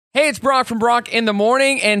Hey, it's Brock from Brock in the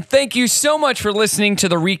Morning, and thank you so much for listening to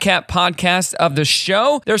the recap podcast of the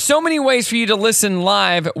show. There's so many ways for you to listen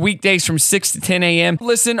live weekdays from 6 to 10 a.m.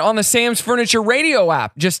 Listen on the Sam's Furniture Radio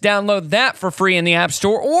app. Just download that for free in the App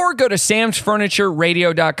Store or go to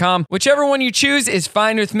samsfurnitureradio.com. Whichever one you choose is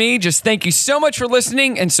fine with me. Just thank you so much for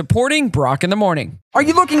listening and supporting Brock in the Morning. Are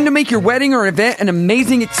you looking to make your wedding or event an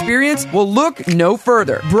amazing experience? Well, look no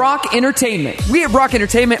further. Brock Entertainment. We at Brock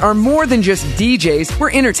Entertainment are more than just DJs. We're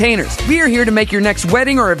entertainers. We are here to make your next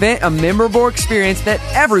wedding or event a memorable experience that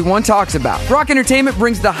everyone talks about. Brock Entertainment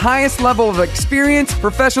brings the highest level of experience,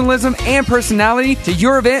 professionalism, and personality to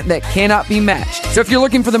your event that cannot be matched. So if you're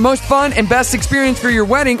looking for the most fun and best experience for your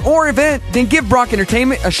wedding or event, then give Brock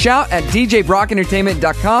Entertainment a shout at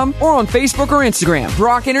djbrockentertainment.com or on Facebook or Instagram.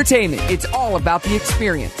 Brock Entertainment. It's all about the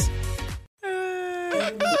experience.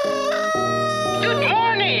 Good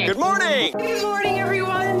morning. Good morning. Good morning,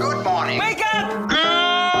 everyone. Good morning. Wake up. Good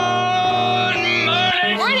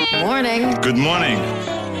morning. Morning. Good morning.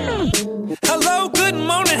 Hello, good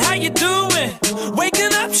morning, how you doing?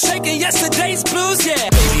 Waking up, shaking yesterday's blues, yeah.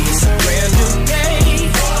 Baby, it's a brand new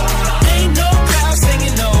day. Ain't no clouds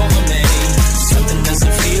hanging over me. Something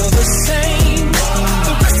doesn't feel the same.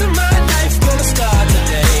 The rest of my life gonna start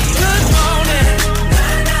today. Good morning.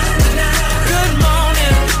 Good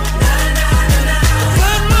morning.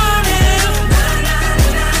 Good morning.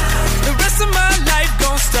 The rest of my life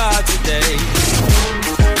gonna start today.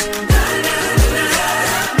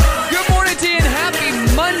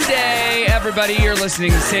 Everybody, you're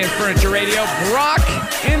listening to Sam's Furniture Radio. Brock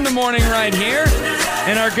in the Morning right here.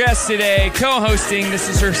 And our guest today, co-hosting, this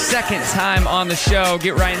is her second time on the show.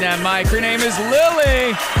 Get right in that mic. Her name is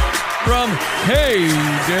Lily from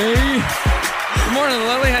Heyday. Good morning,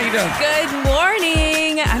 Lily. How you doing? Good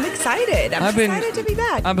morning. I'm excited. I'm excited to be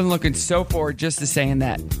back. I've been looking so forward just to saying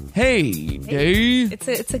that. Heyday.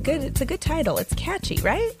 It's a good title. It's catchy,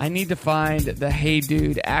 right? I need to find the Hey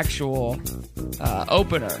Dude actual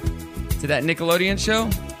opener to that Nickelodeon show.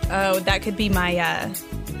 Oh, that could be my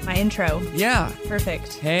intro. Yeah.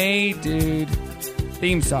 Perfect. Hey Dude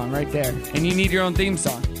theme song right there. And you need your own theme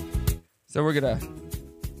song. So we're gonna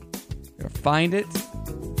find it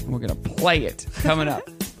and we're gonna play it coming up.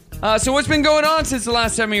 So what's been going on since the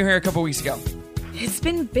last time you were here a couple weeks ago? It's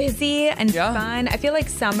been busy and fun. I feel like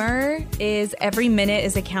summer is every minute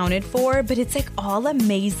is accounted for, but it's like all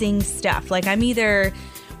amazing stuff. Like I'm either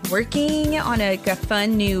working on a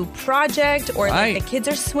fun new project, or like the kids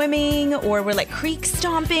are swimming, or we're like creek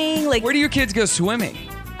stomping. Like, where do your kids go swimming?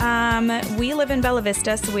 We live in Bella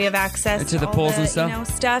Vista, so we have access to the pools and stuff.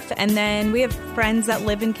 Stuff. And then we have friends that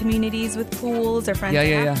live in communities with pools, or friends that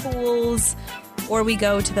have pools. Or we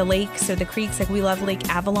go to the lakes or the creeks. Like we love Lake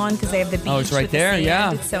Avalon because they have the beach. Oh, it's right there.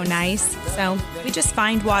 Yeah, it's so nice. So we just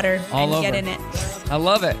find water and get in it. I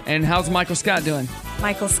love it. And how's Michael Scott doing?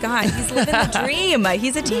 Michael Scott, he's living the dream.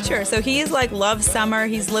 He's a teacher, so he's like loves summer.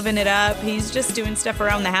 He's living it up. He's just doing stuff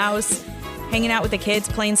around the house, hanging out with the kids,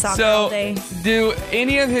 playing soccer all day. Do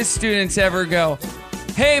any of his students ever go,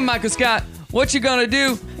 "Hey, Michael Scott, what you gonna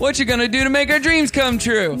do? What you gonna do to make our dreams come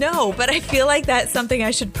true?" No, but I feel like that's something I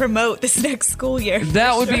should promote this next school year.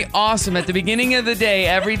 That would be awesome. At the beginning of the day,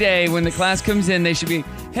 every day when the class comes in, they should be,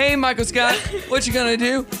 "Hey, Michael Scott, what you gonna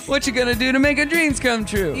do? What you gonna do to make our dreams come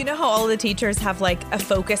true?" You know how all the teachers have like a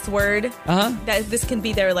focus word? Uh-huh. That this can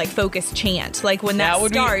be their like focus chant. Like when that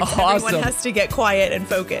would starts, be awesome. Everyone has to get quiet and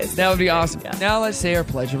focus. That would be awesome. Yeah. Now let's say our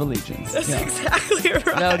Pledge of Allegiance. That's exactly right.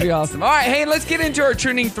 That would be awesome. All right, hey, let's get into our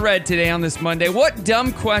trending thread today on this Monday. What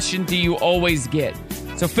dumb question do you always get?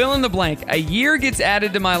 So fill in the blank. A year gets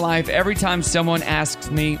added to my life every time someone asks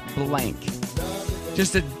me blank.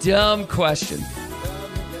 Just a dumb question.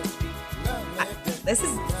 This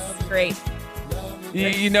is great.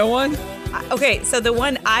 You know one? Okay, so the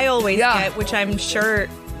one I always get, which I'm sure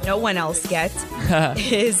no one else gets,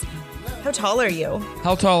 is how tall are you?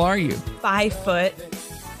 How tall are you? 5 foot.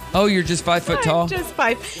 Oh, you're just 5 foot tall? Just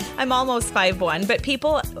 5. I'm almost 5'1", but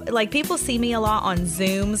people see me a lot on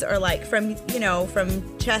Zooms or like from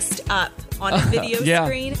chest up on a video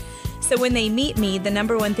screen. So when they meet me, the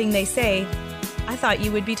number one thing they say, "I thought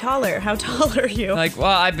you would be taller. How tall are you?" Like,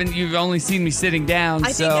 well, you've only seen me sitting down.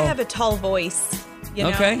 I think I have a tall voice.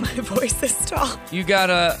 Okay. My voice is tall.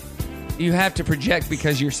 You have to project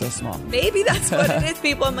because you're so small. Maybe that's what it is,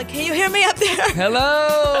 people. I'm like, can you hear me up there?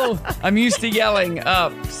 Hello. I'm used to yelling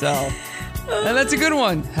up, so. And that's a good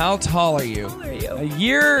one. How tall are you? How tall are you? A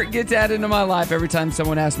year gets added to my life every time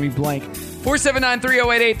someone asks me blank.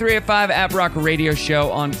 479-308-8385 at Brock Radio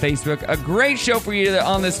Show on Facebook. A great show for you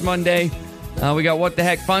on this Monday. We got What the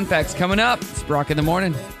Heck Fun Facts coming up. It's Brock in the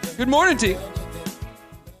Morning. Good morning to you.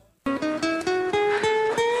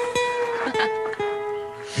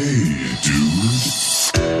 Hey,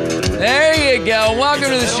 dude. There you go. Welcome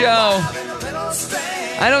to the show.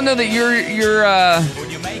 I don't know that your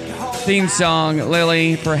theme song,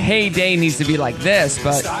 Lily, for Hey Day needs to be like this,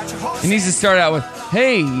 but it needs to start out with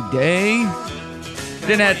Hey Day. It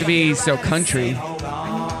didn't have to be so country.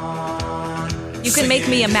 You can make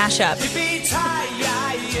me a mashup.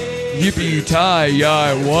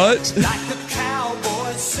 Yippee-tie-yi, what?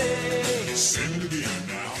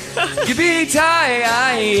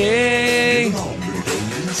 Yippee-tie-yi.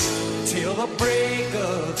 Till the break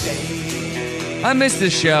of day. I miss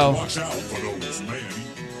this show. Watch out for those man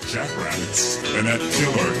jackrabbits and that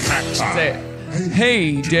killer cacti. Say it.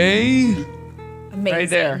 Hey Day. Amazing. Right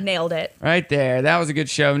there. Nailed it. Right there. That was a good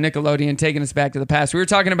show. Nickelodeon taking us back to the past. We were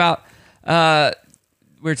talking about TRL.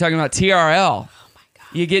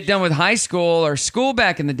 You get done with high school or school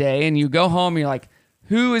back in the day, and you go home, and you're like,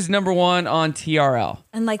 who is number one on TRL?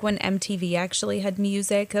 And like when MTV actually had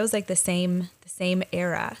music, that was like the same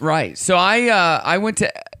era. Right. So I went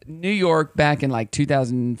to New York back in like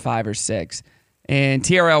 2005 or 6, and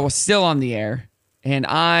TRL was still on the air, and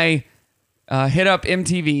I hit up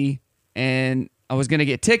MTV, and I was going to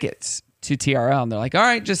get tickets to TRL, and they're like, all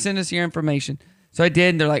right, just send us your information. So I did,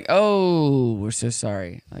 and they're like, oh, we're so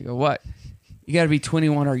sorry. I go, what? You got to be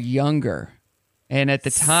 21 or younger. And at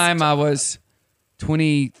the time, I was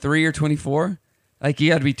 23 or 24. Like, you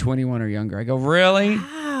got to be 21 or younger. I go, really?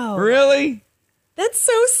 Wow. Really? That's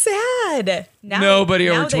so sad. Nobody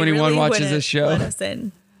over now they 21 really watches wouldn't this show. let us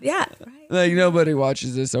in. Yeah, right. Like, nobody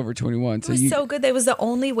watches this over 21. It was so good. That was the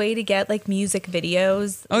only way to get like music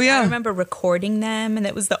videos. Oh, yeah. I remember recording them, and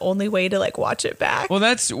it was the only way to like watch it back. Well,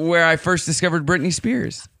 that's where I first discovered Britney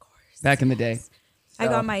Spears back in the day. I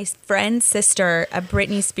got my friend's sister a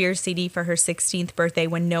Britney Spears CD for her 16th birthday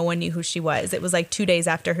when no one knew who she was. It was like 2 days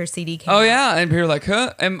after her CD came out. Oh, yeah. And people were like,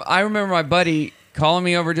 huh? And I remember my buddy calling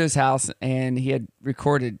me over to his house, and he had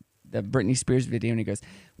recorded the Britney Spears video, and he goes,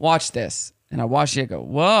 watch this. And I watched it. I go,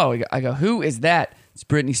 whoa. I go, who is that? It's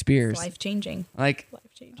Britney Spears. Life changing. Like,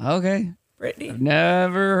 Life-changing. okay. Britney. I've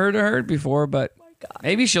never heard of her before, but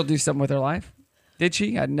maybe she'll do something with her life. Did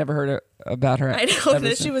she? I'd never heard about her. I know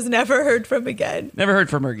that she was never heard from again. Never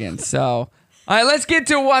heard from her again. So, all right, let's get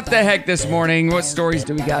to what the heck this morning. What stories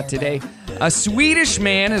do we got today? A Swedish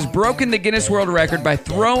man has broken the Guinness World Record by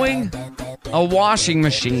throwing a washing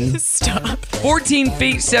machine. Stop. 14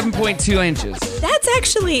 feet, 7.2 inches. That's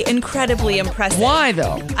actually incredibly impressive. Why,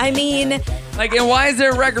 though? I mean, Like, and why is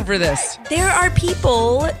there a record for this? there are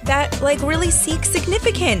people that like really seek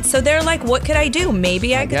significance. So they're like, what could I do?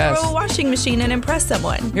 Maybe I could guess. throw a washing machine and impress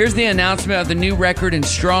someone. Here's the announcement of the new record in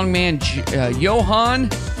strongman Johan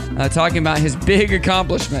talking about his big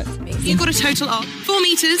accomplishment. You've got a total of 4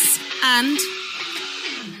 meters and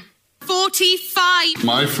 45.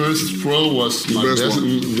 My first throw was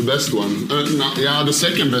the best one. The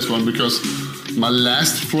second best one, because my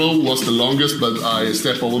last throw was the longest, but I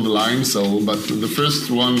stepped over the line. But the first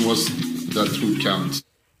one was that would count.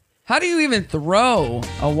 How do you even throw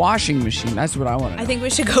a washing machine? That's what I want to know. I think we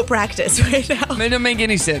should go practice right now. It doesn't make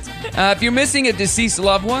any sense. If you're missing a deceased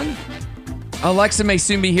loved one, Alexa may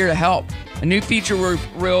soon be here to help. A new feature will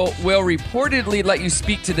reportedly let you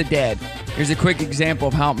speak to the dead. Here's a quick example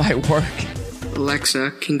of how it might work.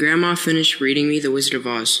 Alexa, can Grandma finish reading me The Wizard of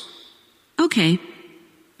Oz? Okay,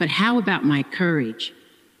 but how about my courage?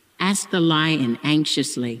 Asked the lion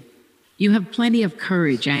anxiously. You have plenty of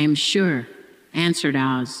courage, I am sure, answered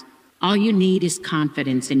Oz. All you need is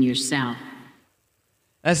confidence in yourself.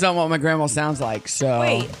 That's not what my grandma sounds like, so...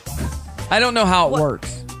 Wait. I don't know how it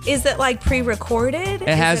works. Is it like pre-recorded? It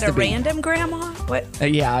has Is it to a be. random grandma? What?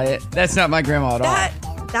 That's not my grandma at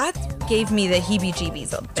all. That gave me the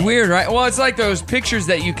heebie-jeebies. It's weird, right? Well, it's like those pictures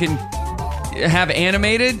that you can have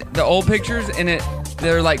animated, the old pictures, and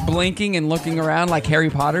they're like blinking and looking around like Harry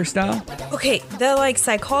Potter style. Okay, the like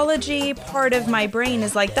psychology part of my brain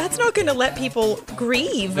is like, that's not going to let people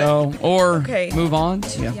grieve. No, or Okay. move on.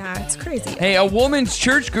 Yeah, it's crazy. Hey, a woman's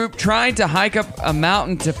church group tried to hike up a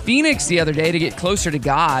mountain to Phoenix the other day to get closer to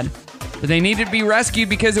God, but they needed to be rescued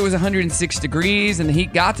because it was 106 degrees and the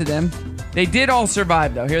heat got to them. They did all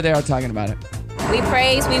survive, though. Here they are talking about it. We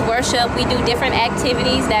praise, we worship, we do different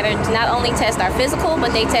activities that are not only test our physical,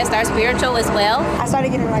 but they test our spiritual as well. I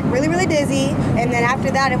started getting like really, really dizzy, and then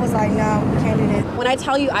after that it was like, no, can't do this. When I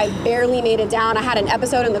tell you I barely made it down, I had an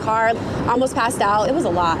episode in the car, almost passed out. It was a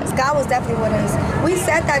lot. God was definitely with us. We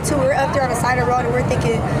said that too. We were up there on the side of the road, and we're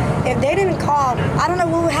thinking, if they didn't call, I don't know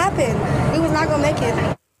what would happen. We was not gonna make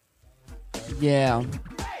it. Yeah.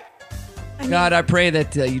 God, I pray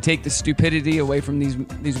that you take the stupidity away from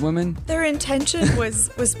these women. Their intention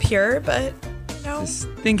was pure, but know. Just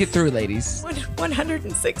think it through, ladies.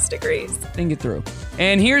 106 degrees. Think it through.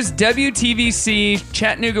 And here's WTVC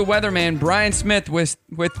Chattanooga weatherman Brian Smith with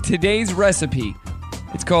today's recipe.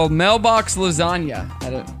 It's called mailbox lasagna.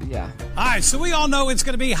 All right, so we all know it's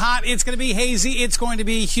going to be hot, it's going to be hazy, it's going to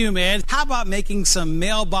be humid. How about making some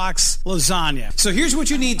mailbox lasagna? So here's what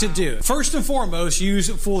you need to do. First and foremost, use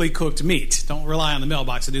fully cooked meat. Don't rely on the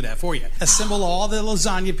mailbox to do that for you. Assemble all the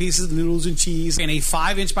lasagna pieces, noodles and cheese in a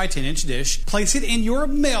 5-inch by 10-inch dish. Place it in your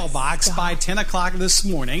mailbox by 10 o'clock this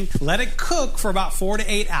morning. Let it cook for about 4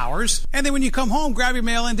 to 8 hours. And then when you come home, grab your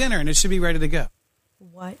mail and dinner, and it should be ready to go.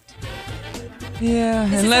 What? Yeah,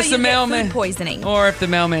 This unless is the how you get mailman food poisoning. or if the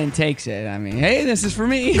mailman takes it. I mean, hey, this is for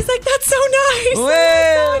me. He's like, that's so nice.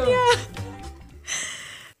 Whoa.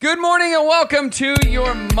 Good morning and welcome to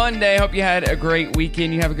your Monday. Hope you had a great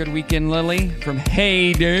weekend. You have a good weekend, Lily, from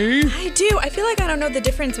Heyday. I do. I feel like I don't know the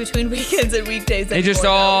difference between weekends and weekdays anymore. It just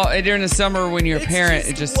during the summer when you're a parent,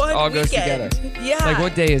 it just all goes together. Yeah. Like,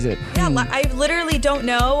 what day is it? Yeah, I literally don't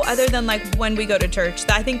know other than like when we go to church.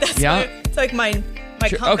 I think that's it's like my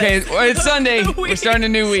compass. Okay, well, it's Sunday. We're starting a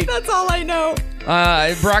new week. That's all I know.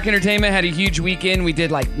 Brock Entertainment had a huge weekend. We did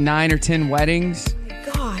like 9 or 10 weddings.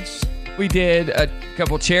 Gosh. We did a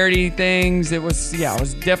couple charity things. It was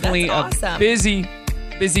definitely awesome. a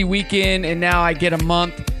busy weekend. And now I get a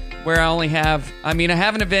month where I have an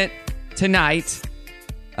event tonight.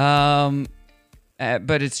 But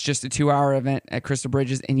it's just a 2-hour event at Crystal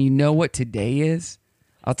Bridges. And you know what today is?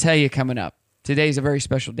 I'll tell you coming up. Today's a very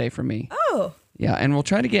special day for me. Oh. Yeah, and we'll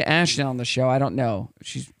try to get Ashley on the show. I don't know.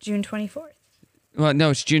 She's June 24th. Well, no,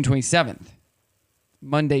 it's June 27th.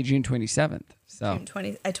 Monday, June 27th. So June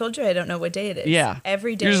 20. I told you I don't know what day it is. Yeah.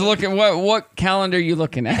 Every day. You're just looking what calendar are you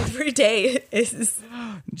looking at? Every day is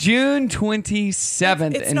June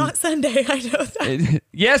 27th. It's not Sunday. I know that.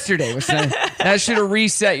 Yesterday was Sunday. That should have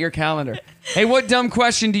reset your calendar. Hey, what dumb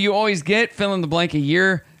question do you always get? Fill in the blank. A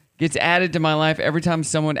year gets added to my life every time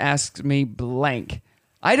someone asks me blank.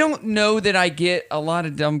 I don't know that I get a lot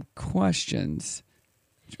of dumb questions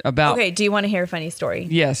about... Okay, do you want to hear a funny story?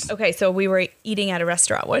 Yes. Okay, so we were eating at a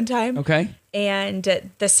restaurant one time. Okay. And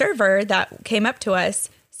the server that came up to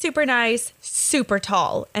us, super nice, super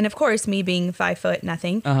tall. And of course, me being 5 foot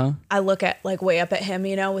nothing, I look at like way up at him,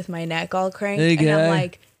 with my neck all cranked. Hey, and guy. I'm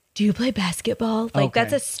like, do you play basketball? Like, Okay.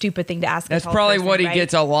 that's a stupid thing to ask. That's probably what he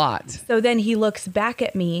gets a lot. So then he looks back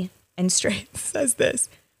at me and straight says this,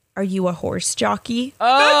 "Are you a horse jockey?"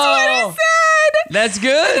 Oh, that's what he said. That's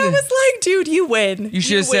good. And I was like, dude, you win. You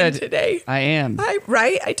should have win said, today. I am.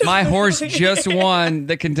 Right? I don't My know. horse just won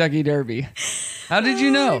the Kentucky Derby. How did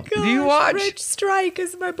you know? Do you watch? Rich Strike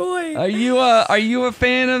is my boy. Are you a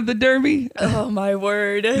fan of the Derby? Oh my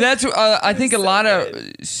word. That's I think a lot of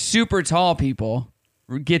super tall people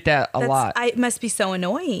get that a lot. It must be so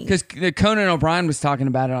annoying. Because Conan O'Brien was talking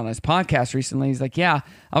about it on his podcast recently. He's like, yeah,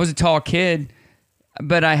 I was a tall kid,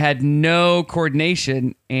 but I had no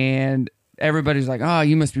coordination, and everybody's like, oh,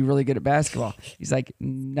 you must be really good at basketball. He's like,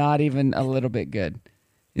 not even a little bit good.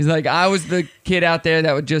 He's like, I was the kid out there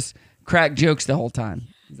that would just crack jokes the whole time.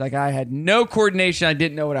 He's like, I had no coordination. I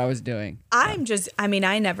didn't know what I was doing. I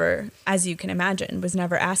never, as you can imagine, was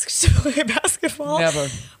never asked to play basketball. Never.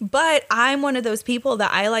 But I'm one of those people that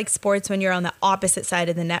I like sports when you're on the opposite side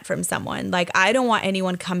of the net from someone. Like, I don't want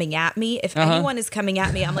anyone coming at me. If anyone is coming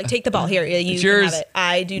at me, I'm like, take the ball here. You It's can yours. have it.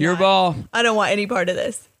 I do Your not. ball. I don't want any part of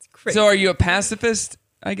this. It's crazy. So are you a pacifist,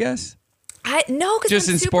 I guess? No, because Just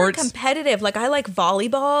I'm in super sports? competitive. Like, I like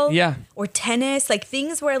volleyball. Yeah. Or tennis. Like,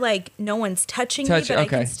 things where, like, no one's touching me, but I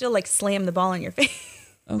can still, like, slam the ball in your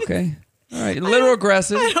face. Okay. All right. A little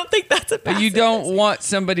aggressive. I don't think that's a But you don't want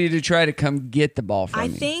somebody to try to come get the ball from I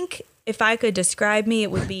you. think if I could describe me, it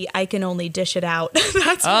would be I can only dish it out.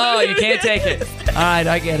 That's Oh, what you can't take it. All right,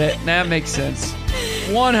 I get it. That makes sense.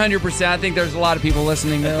 100%. I think there's a lot of people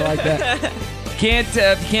listening that are like that.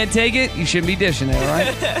 Can't take it, you shouldn't be dishing it, all right?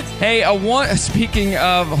 Hey, speaking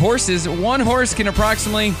of horses, one horse can have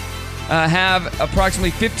approximately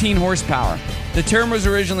 15 horsepower. The term was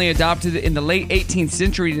originally adopted in the late 18th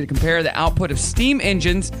century to compare the output of steam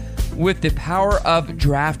engines with the power of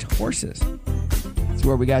draft horses. That's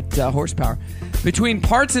where we got horsepower. Between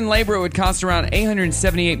parts and labor, it would cost around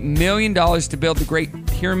 $878 million to build the Great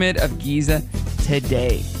Pyramid of Giza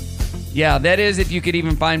today. Yeah, that is if you could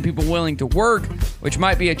even find people willing to work, which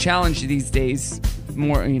might be a challenge these days,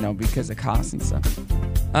 more, because of cost and stuff.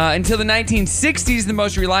 Until the 1960s, the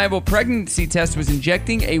most reliable pregnancy test was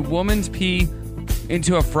injecting a woman's pee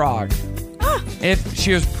into a frog. If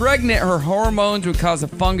she was pregnant, her hormones would cause a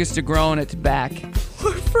fungus to grow on its back.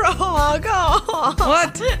 Poor frog. Oh.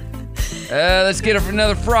 What? Let's get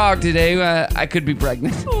another frog today. I could be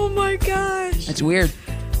pregnant. Oh my gosh. That's weird.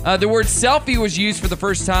 The word selfie was used for the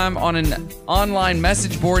first time on an online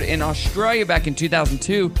message board in Australia back in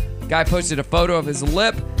 2002. Guy posted a photo of his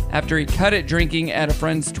lip after he cut it drinking at a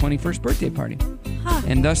friend's 21st birthday party. Huh.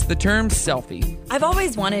 And thus the term selfie. I've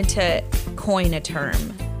always wanted to coin a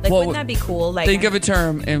term. Like, wouldn't that be cool? Like, think of a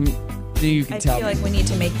term and then you can tell I feel me. like we need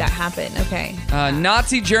to make that happen. Okay.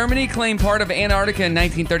 Nazi Germany claimed part of Antarctica in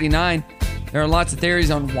 1939. There are lots of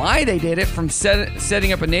theories on why they did it, from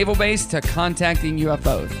setting up a naval base to contacting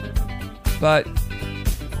UFOs. But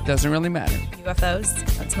it doesn't really matter.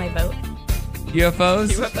 UFOs. That's my vote.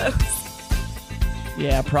 UFOs? UFOs.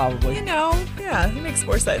 Yeah, probably. You know, yeah, it makes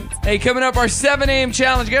more sense. Hey, coming up, our 7 a.m.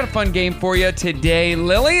 challenge. Got a fun game for you today.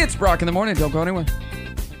 Lily, it's Brock in the morning. Don't go anywhere.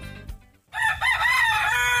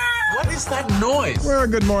 What is that noise? Well,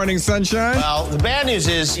 good morning, sunshine. Well, the bad news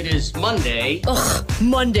is it is Monday. Ugh,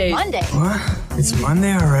 Monday. What? It's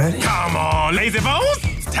Monday already? Come on, lazy bones.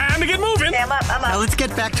 It's time to get moving. I'm up. Now let's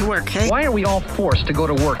get back to work, hey? Why are we all forced to go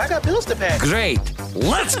to work? I got bills to pay. Great.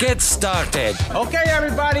 Let's get started. Okay,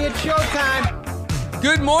 everybody, it's showtime.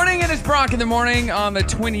 Good morning. It is Brock in the morning on the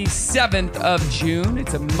 27th of June.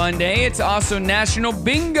 It's a Monday. It's also National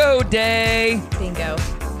Bingo Day. Bingo.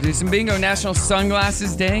 Do some bingo. National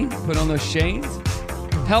Sunglasses Day. Put on those shades.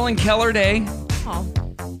 Helen Keller Day. Oh.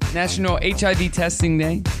 National HIV Testing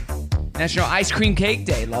Day. National Ice Cream Cake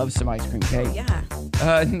Day. Love some ice cream cake.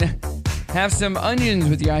 Yeah. Have some onions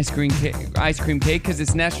with your ice cream cake because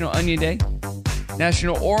it's National Onion Day.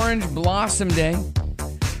 National Orange Blossom Day.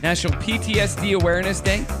 National PTSD Awareness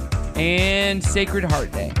Day. And Sacred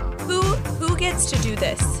Heart Day. Who gets to do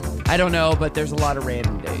this? I don't know, but there's a lot of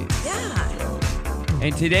random days. Yeah.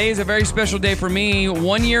 And today is a very special day for me.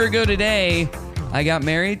 1 year ago today, I got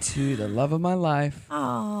married to the love of my life.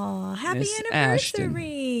 Oh, happy Miss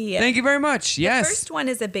anniversary. Thank you very much. Yes. The first one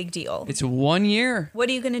is a big deal. It's 1 year. What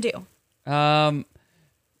are you going to do? I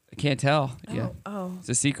can't tell. Yeah. Oh. It's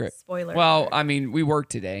a secret. Spoiler Well, alert. I mean, we work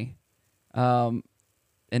today. And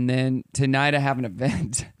then tonight I have an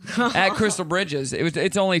event at Crystal Bridges.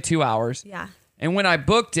 It's only 2 hours. Yeah. And when I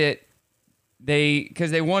booked it,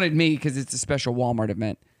 because they wanted me because it's a special Walmart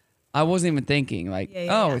event. I wasn't even thinking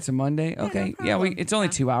it's a Monday. Okay. no it's only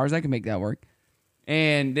 2 hours. I can make that work.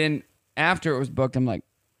 And then after it was booked, I'm like,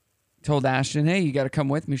 told Ashton, hey, you got to come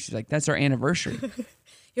with me. She's like, that's our anniversary.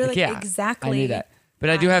 You're like, yeah, exactly. I knew that.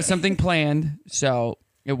 But I do have something planned, so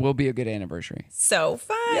it will be a good anniversary. So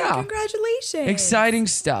fun. Yeah. Congratulations. Exciting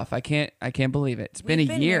stuff. I can't believe it. It's been a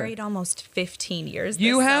year. We've been married almost 15 years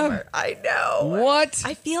You this have? summer. I know. What?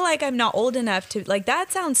 I feel like I'm not old enough to,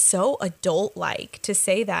 that sounds so adult-like to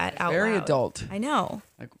say that out Very loud. adult. I know.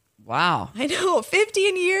 Wow. I know.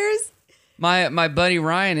 15 years? My buddy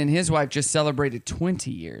Ryan and his wife just celebrated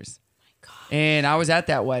 20 years. Oh my God. And I was at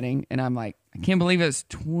that wedding, and I'm like, I can't believe it was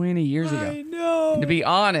 20 years ago. I know. And to be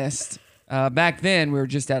honest, back then, we were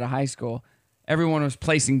just out of high school. Everyone was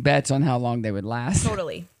placing bets on how long they would last.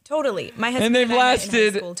 Totally. My husband And they've I met in high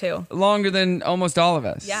lasted school too. longer than almost all of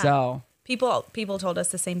us. Yeah. So People told us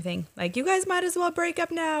the same thing. Like, you guys might as well break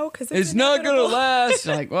up now because it's not going to last.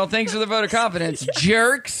 Like, well, thanks for the vote of confidence,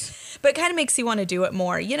 jerks. But it kind of makes you want to do it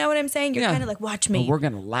more. You know what I'm saying? You're kind of like, watch me. Well, we're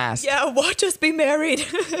going to last. Yeah, watch us be married.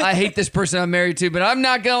 I hate this person I'm married to, but I'm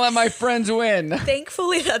not going to let my friends win.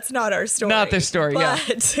 Thankfully, that's not our story. Not this story,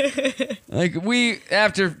 but yeah. Like,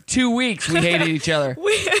 after 2 weeks, we hated each other.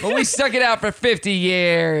 But we stuck it out for 50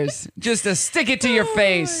 years just to stick it to your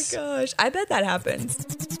face. Oh, my gosh. I bet that happens.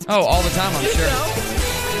 Oh, all the time, I'm sure.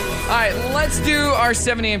 All right, let's do our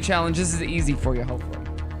 7 a.m. challenge. This is easy for you, hopefully.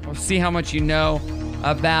 We'll see how much you know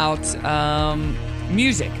about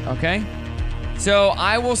music, okay? So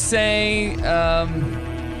I will say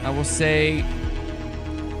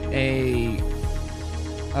a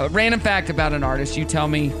random fact about an artist. You tell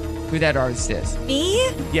me who that artist is. Me?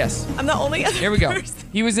 Yes. I'm the only other Here we go. person.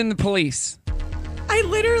 He was in The Police. I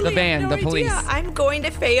literally The band, have no The Police. idea. I'm going to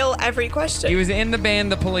fail every question. He was in the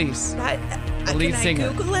band The Police. The lead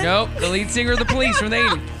singer. Google it? Nope, the lead singer of The Police from the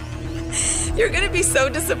 80s. You're going to be so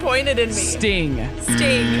disappointed in me. Sting.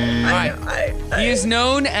 Sting. All right. He is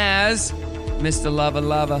known as Mr. Lover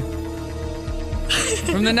Lover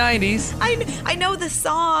from the 90s. I know the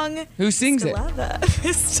song. Who sings it?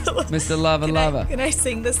 Mr. Lover Lover. Can I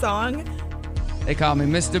sing the song? They call me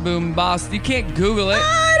Mr. Boom Boss. You can't Google it.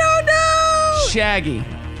 I don't know. Shaggy.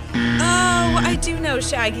 Oh, I do know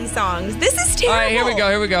Shaggy songs. This is terrible. All right,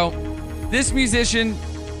 here we go. This musician.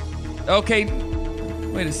 Okay,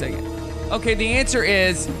 wait a second. Okay, the answer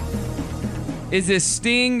is this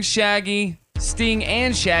Sting, Shaggy, Sting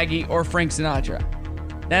and Shaggy, or Frank Sinatra?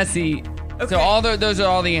 That's the. Okay. So those are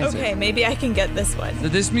all the answers. Okay, maybe I can get this one. So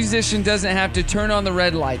this musician doesn't have to turn on the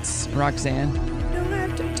red lights, Roxanne.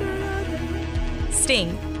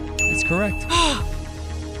 Sting. That's correct.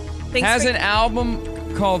 Thanks Has for- an album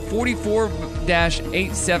called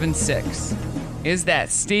 44-876. Is that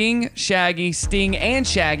Sting and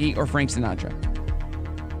Shaggy, or Frank Sinatra?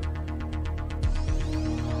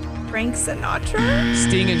 Frank Sinatra?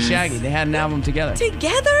 Sting and Shaggy. They had an album together.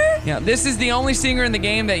 Together? Yeah, this is the only singer in the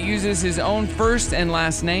game that uses his own first and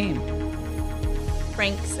last name.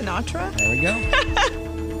 Frank Sinatra? There we go.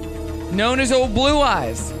 Known as Old Blue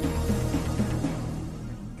Eyes.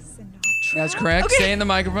 That's correct. Okay. Stay in the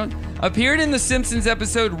microphone. Appeared in the Simpsons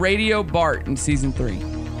episode Radio Bart in season 3.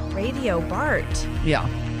 Radio Bart. Yeah.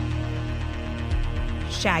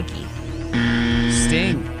 Shaggy.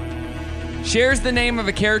 Sting. Shares the name of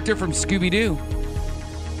a character from Scooby-Doo.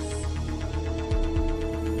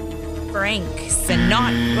 Frank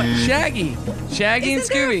Sinatra. Shaggy. Shaggy and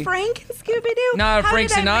Isn't there a Scooby. Frank and Scooby-Doo? Not a How Frank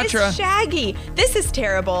did I miss Sinatra. Shaggy. This is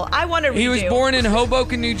terrible. I want to redo. He was born in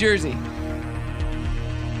Hoboken, New Jersey.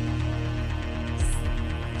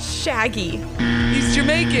 Shaggy. He's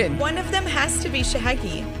Jamaican. One of them has to be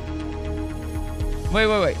Shaggy.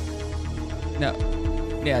 Wait.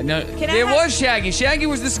 No. Yeah, no. It was Shaggy. Shaggy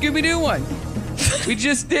was the Scooby-Doo one. We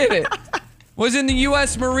just did it. Was in the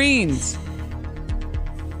U.S. Marines.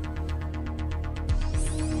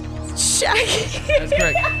 Shaggy. That's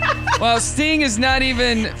correct. Well, Sting is not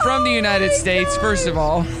even from the United States, first of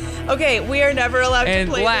all. Okay, we are never allowed And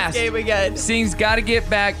to play last, this game again. Sting's got to get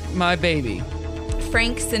back my baby.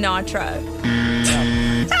 Frank Sinatra.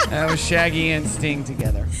 That was Shaggy and Sting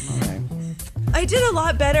together. All right. I did a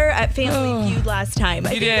lot better at Family Feud last time.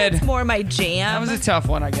 I You think did. that's more my jam. That was a tough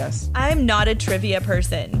one, I guess. I'm not a trivia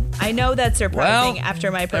person. I know that's surprising Well,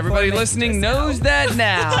 after my performance. Everybody listening knows that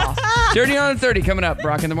now. Dirty on 30 coming up.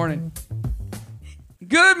 Brock in the morning.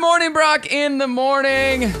 Good morning, Brock in the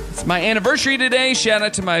morning. It's my anniversary today. Shout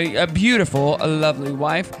out to my beautiful, lovely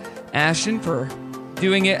wife, Ashton, for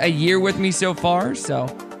doing it a year with me so far.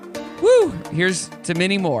 So, woo, here's to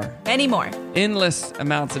many more. Many more. Endless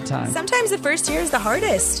amounts of time. Sometimes the first year is the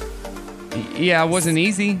hardest. Yeah, it wasn't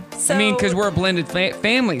easy. I mean, because we're a blended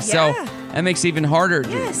family, so Yeah. that makes it even harder.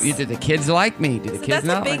 Yes. Do the kids like me? Do the kids That's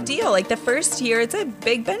not a big like me? deal. Like the first year, it's a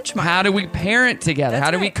big benchmark. How do we parent together? That's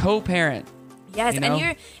How do we right. co-parent? Yes, You know?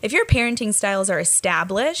 and if your parenting styles are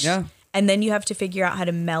established, Yeah. and then you have to figure out how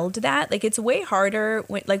to meld that. Like it's way harder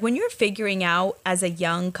when you're figuring out as a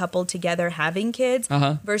young couple together having kids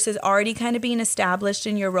versus already kind of being established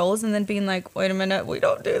in your roles and then being like, wait a minute, we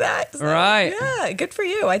don't do that. So, Right. Yeah, good for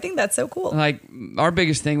you. I think that's so cool. Like our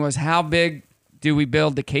biggest thing was how big do we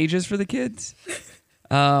build the cages for the kids?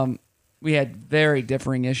 We had very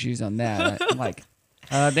differing issues on that. Like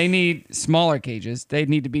they need smaller cages. They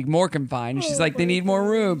need to be more confined. And she's like, they need more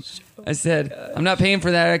room. I said, I'm not paying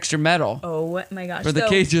for that extra metal. Oh my gosh. For the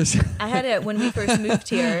cages. When we first moved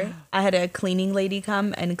here, I had a cleaning lady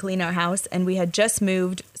come and clean our house, and we had just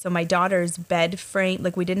moved. So my daughter's bed frame,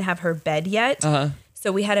 like we didn't have her bed yet.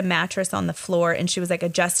 So we had a mattress on the floor, and she was like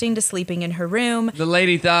adjusting to sleeping in her room. The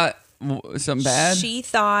lady thought something bad. She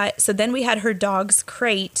thought, so then we had her dog's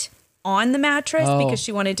crate on the mattress Oh. because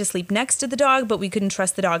she wanted to sleep next to the dog, but we couldn't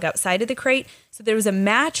trust the dog outside of the crate. So there was a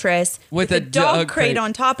mattress with a a dog dog crate crate.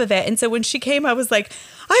 on top of it. And so when she came, I was like,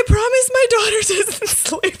 I promise my daughter doesn't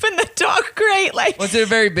sleep in the dog crate. Like, Was it a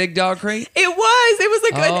very big dog crate? it was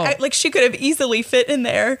like, Oh. like she could have easily fit in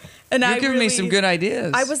there. And You're giving me some good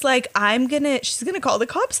ideas. I was like, she's going to call the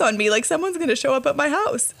cops on me. Like someone's going to show up at my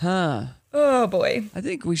house. Huh. Oh boy. I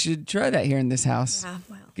think we should try that here in this house. Yeah,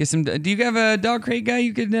 well. Get some. Do you have a dog crate guy?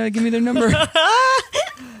 You could give me their number.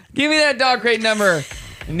 Give me that dog crate number.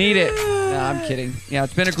 I need it. No, I'm kidding. Yeah,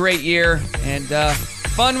 it's been a great year and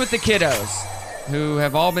fun with the kiddos who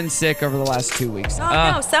have all been sick over the last 2 weeks.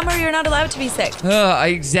 Oh no, summer you're not allowed to be sick.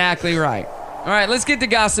 Exactly right. All right, let's get to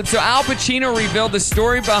gossip. So Al Pacino revealed the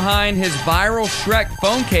story behind his viral Shrek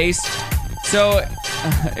phone case. So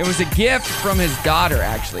it was a gift from his daughter,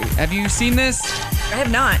 actually. Have you seen this? I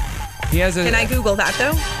have not. He has a. Can I Google that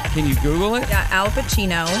though? Can you Google it? Yeah, Al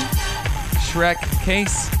Pacino. Shrek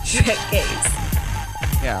case. Shrek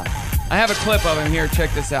case. Yeah. I have a clip of him here.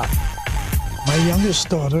 Check this out. My youngest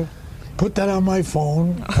daughter put that on my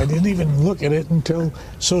phone. I didn't even look at it until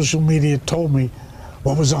social media told me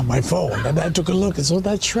what was on my phone. And I took a look and saw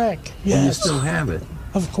that Shrek. Yes. You still have it?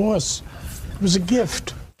 Of course. It was a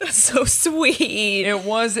gift. That's so sweet. It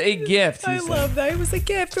was a gift. I love that. It was a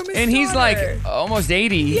gift from his And he's like daughter. almost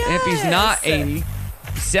 80. If he's not Yes. 80,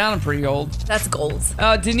 he's sounding pretty old. That's goals.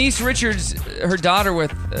 Denise Richards, her daughter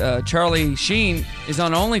with Charlie Sheen, is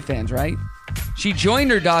on OnlyFans, right? She joined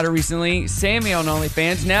her daughter recently, Sammy, on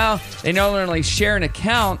OnlyFans. Now they not only share an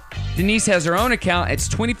account, Denise has her own account. It's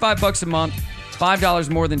 $25 a month, $5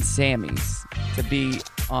 more than Sammy's. to be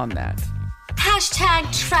on that.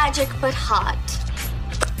 Hashtag tragic but hot.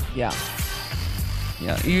 Yeah.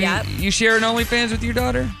 Yeah. You share an OnlyFans with your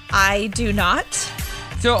daughter? I do not.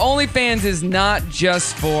 So OnlyFans is not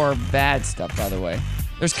just for bad stuff, by the way.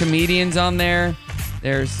 There's comedians on there.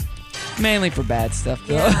 There's mainly for bad stuff,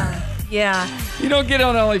 though. Yeah. You don't get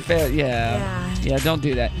on OnlyFans. Yeah, don't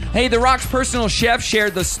do that. Hey, The Rock's personal chef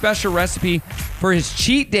shared the special recipe for his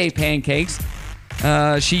cheat day pancakes.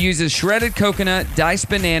 She uses shredded coconut, diced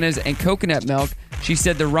bananas, and coconut milk. She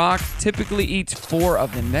said The Rock typically eats 4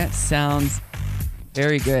 of them. That sounds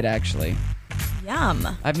very good, actually. Yum.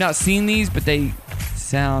 I've not seen these, but they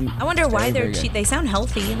sound. I wonder why very, they're very good. cheat. They sound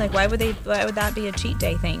healthy. Like, why would that be a cheat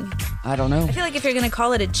day thing? I don't know. I feel like if you're gonna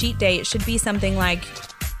call it a cheat day, it should be something like,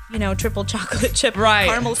 triple chocolate chip, Right.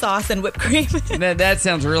 caramel sauce, and whipped cream. That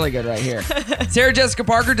sounds really good right here. Sarah Jessica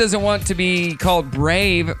Parker doesn't want to be called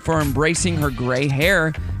brave for embracing her gray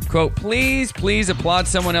hair. Quote, please applaud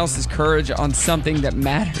someone else's courage on something that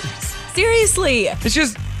matters. Seriously. It's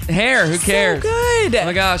just hair. Who cares? So good. Oh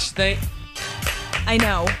my gosh. I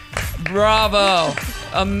know. Bravo.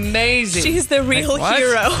 Amazing. She's the real Like,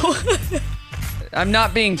 what? hero. I'm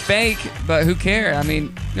not being fake, but who cares? I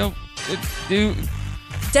mean,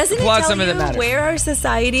 Doesn't it applaud tell something you that matters. where our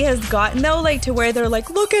society has gotten, though? Like, to where they're like,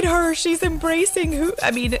 look at her. She's embracing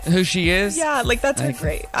who she is? Yeah, like, that's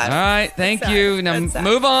great. All right, thank sad. you. Now That's sad.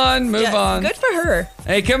 move on. Good for her.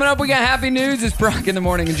 Hey, coming up, we got happy news. It's Brock in the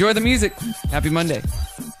morning. Enjoy the music. Happy Monday.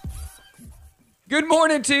 Good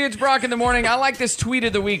morning to you. It's Brock in the morning. I like this tweet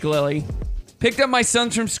of the week, Lily. Picked up my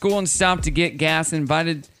sons from school and stopped to get gas and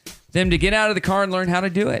invited them to get out of the car and learn how to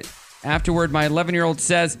do it. Afterward, my 11-year-old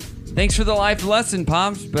says, thanks for the life lesson,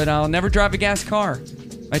 Pops, but I'll never drive a gas car.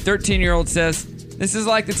 My 13-year-old says, this is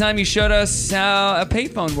like the time you showed us how a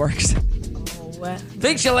payphone works.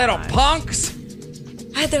 Thanks, you little punks.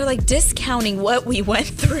 They're like discounting what we went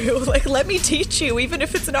through. Like, let me teach you, even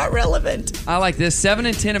if it's not relevant. I like this. 7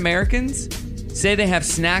 in 10 Americans say they have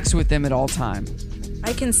snacks with them at all time.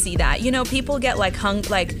 I can see that. People get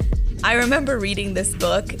I remember reading this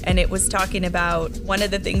book, and it was talking about one of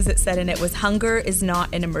the things it said in it was hunger is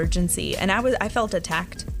not an emergency, and I felt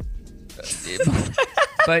attacked.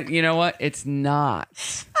 But you know what? It's not.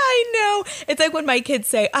 I know. It's like when my kids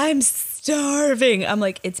say, I'm starving. I'm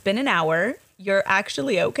like, it's been an hour. You're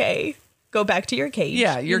actually okay. Go back to your cage.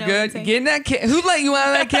 Yeah, you're You know what I'm good. saying? Get in that cage. Who let you out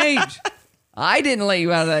of that cage? I didn't let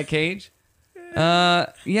you out of that cage.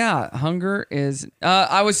 Yeah, hunger is.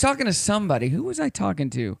 I was talking to somebody. Who was I talking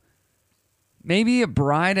to? Maybe a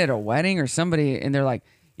bride at a wedding or somebody, and they're like,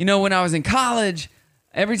 when I was in college,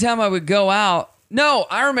 every time I would go out. No,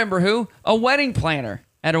 I remember who. A wedding planner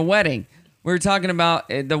at a wedding. We were talking about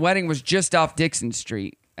the wedding was just off Dixon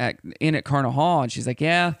Street at Carnal Hall, and she's like,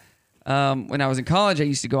 yeah. When I was in college, I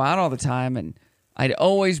used to go out all the time, and I'd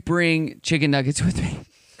always bring chicken nuggets with me.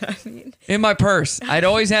 I mean, in my purse. I'd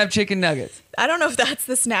always have chicken nuggets. I don't know if that's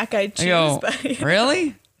the snack I'd choose. I go, but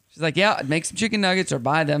really? She's like, yeah, I'd make some chicken nuggets or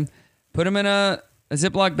buy them, put them in a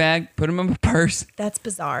Ziploc bag, put them in my purse. That's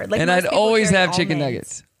bizarre. Like, and most I'd people always carry have chicken almonds.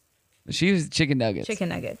 nuggets. She was chicken nuggets. Chicken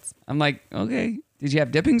nuggets. I'm like, okay. Did you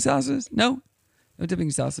have dipping sauces? No dipping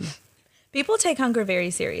sauces. People take hunger very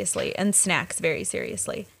seriously and snacks very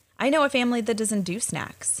seriously. I know a family that doesn't do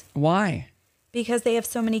snacks. Why? Because they have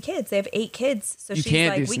so many kids. They have 8 kids. So You she's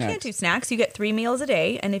can't like, do we snacks. can't do snacks. You get 3 meals a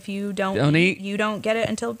day. And if you don't eat, you don't get it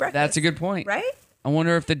until breakfast. That's a good point. Right? I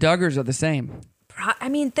wonder if the Duggars are the same. I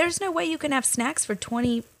mean, there's no way you can have snacks for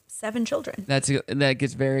 27 children. That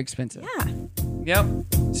gets very expensive. Yeah. Yep.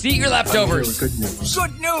 So eat your leftovers. Good news.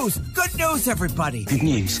 Good news. Good news, everybody. Good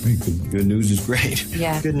news. Good news is great.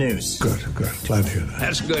 Yeah. Good news. Good. Glad to hear that.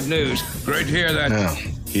 That's good news. Great to hear that. Now,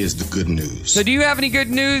 here's the good news. So do you have any good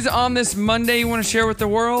news on this Monday you want to share with the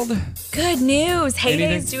world? Good news. Heyday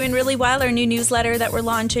Anything? is doing really well. Our new newsletter that we're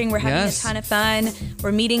launching. We're having Yes. a ton of fun.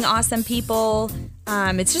 We're meeting awesome people.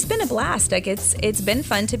 It's just been a blast. Like it's been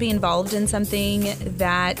fun to be involved in something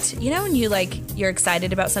that, when you're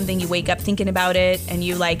excited about something, you wake up thinking about it and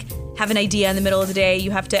you have an idea in the middle of the day,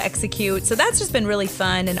 you have to execute. So that's just been really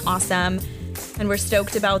fun and awesome. And we're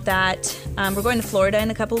stoked about that. We're going to Florida in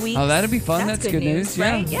a couple weeks. Oh, that'd be fun. That's good news.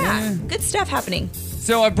 Right? Yeah. Yeah. Good stuff happening.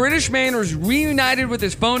 So a British man was reunited with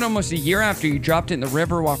his phone almost a year after he dropped it in the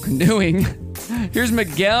river while canoeing. Here's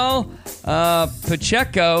Miguel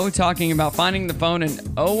Pacheco talking about finding the phone,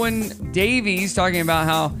 and Owen Davies talking about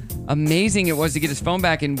how amazing it was to get his phone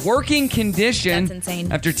back in working condition. That's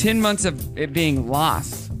insane. After 10 months of it being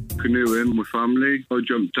lost. Canoeing with family. I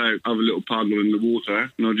jumped out, have a little paddle in the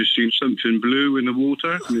water, and I just seen something blue in the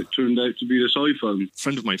water, and it turned out to be this iPhone. A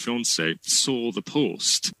friend of my fiance saw the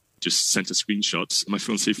post just sent a screenshot. My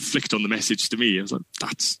fiance flicked on the message to me. I was like,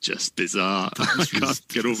 that's just bizarre. I can't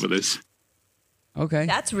get over this. Okay.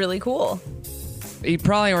 That's really cool. He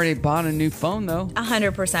probably already bought a new phone, though.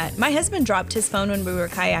 100%. My husband dropped his phone when we were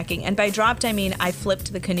kayaking. And by dropped, I mean I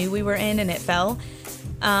flipped the canoe we were in and it fell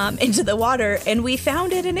into the water. And we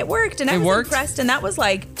found it and it worked. And I was impressed. And that was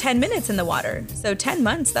like 10 minutes in the water. So 10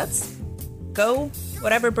 months, that's go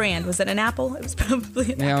whatever brand. Was it an Apple? It was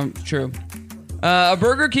probably an Apple. Yeah, true. A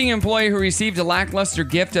Burger King employee who received a lackluster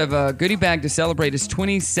gift of a goodie bag to celebrate his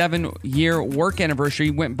 27-year work anniversary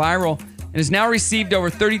went viral and has now received over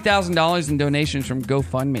 $30,000 in donations from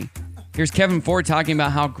GoFundMe. Here's Kevin Ford talking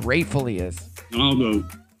about how grateful he is. All the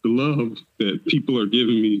love that people are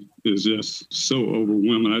giving me is just so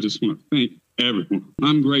overwhelming. I just want to thank everyone.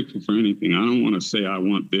 I'm grateful for anything. I don't want to say I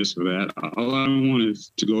want this or that. All I want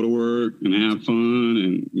is to go to work and have fun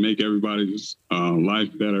and make everybody's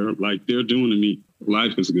life better like they're doing to me.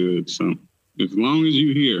 Life is good. So as long as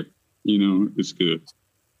you're here, it's good.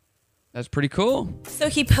 That's pretty cool. So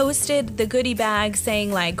he posted the goodie bag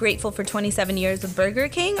saying like grateful for 27 years with Burger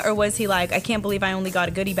King, or was he like, I can't believe I only got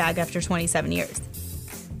a goodie bag after 27 years?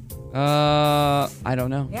 I don't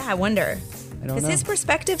know. Yeah, I wonder. Because his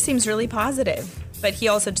perspective seems really positive, but he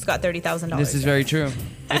also just got $30,000. This is very true,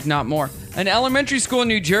 if not more. An elementary school in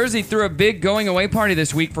New Jersey threw a big going away party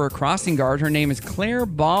this week for a crossing guard. Her name is Claire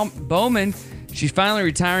Bowman. She's finally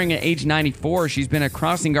retiring at age 94. She's been a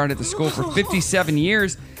crossing guard at the school for 57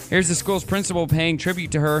 years. Here's the school's principal paying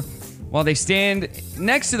tribute to her. While they stand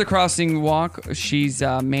next to the crossing walk, she's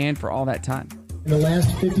manned for all that time. In the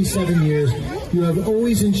last 57 years, you have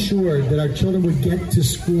always ensured that our children would get to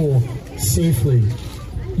school safely.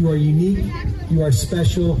 You are unique, you are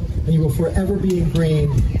special, and you will forever be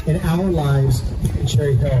ingrained in our lives in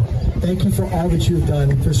Cherry Hill. Thank you for all that you've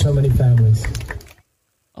done for so many families.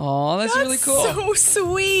 Oh, that's really cool. So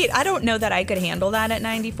sweet. I don't know that I could handle that at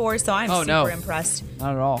 94, so I'm super impressed.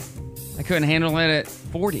 Not at all. I couldn't handle it at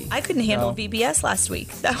 40. I couldn't handle VBS last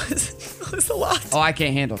week. That was a lot. Oh, I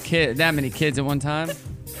can't handle that many kids at one time.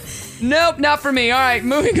 Nope, not for me. All right,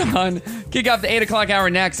 moving on. Kick off the 8 o'clock hour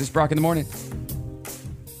next. It's Brock in the Morning.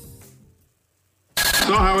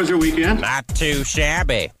 So how was your weekend? Not too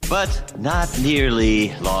shabby. But not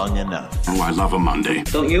nearly long enough. Oh, I love a Monday.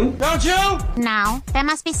 Don't you? Don't you? No, there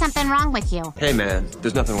must be something wrong with you. Hey, man,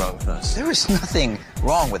 there's nothing wrong with us. There is nothing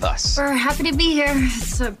wrong with us. We're happy to be here.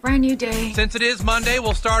 It's a brand new day. Since it is Monday,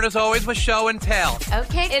 we'll start as always with show and tell.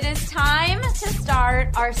 Okay, it is time to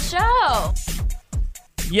start our show.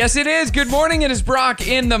 Yes, it is. Good morning. It is Brock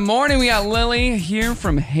in the Morning. We got Lily here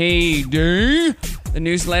from Heyday, the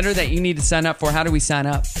newsletter that you need to sign up for. How do we sign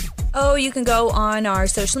up? Oh, you can go on our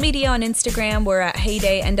social media on Instagram. We're at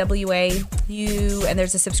Heyday NWA. And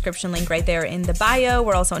there's a subscription link right there in the bio.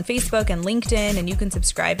 We're also on Facebook and LinkedIn, and you can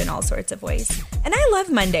subscribe in all sorts of ways. And I love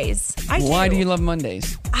Mondays. Why do you love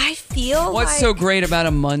Mondays? I feel What's so great about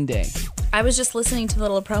a Monday? I was just listening to the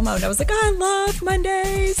little promo, and I was like, I love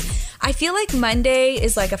Mondays. I feel like Monday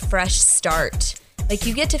is like a fresh start. Like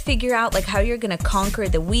you get to figure out like how you're going to conquer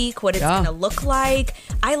the week, what it's going to look like.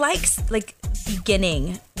 I like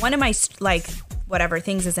beginning. One of my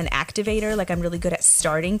things is an activator. Like I'm really good at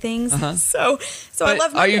starting things. So I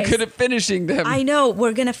love Mondays. Are you good at finishing them? I know.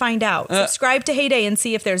 We're going to find out. Subscribe to Heyday and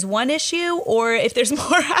see if there's one issue or if there's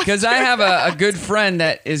more after. Because I have a good friend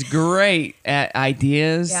that is great at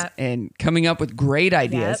ideas and coming up with great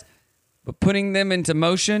ideas, but putting them into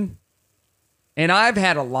motion. And I've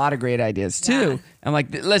had a lot of great ideas too. I'm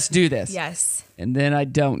like, let's do this. Yes. And then I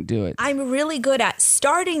don't do it. I'm really good at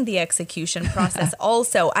starting the execution process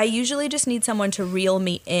also. I usually just need someone to reel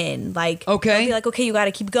me in. Like, they'll be like, okay, you got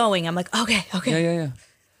to keep going. I'm like, okay. Yeah.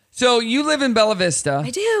 So you live in Bella Vista.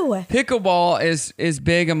 I do. Pickleball is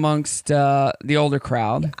big amongst the older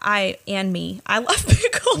crowd. I love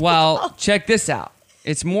pickleball. Well, check this out.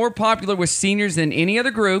 It's more popular with seniors than any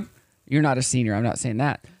other group. You're not a senior. I'm not saying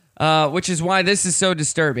that. Which is why this is so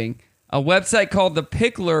disturbing. A website called The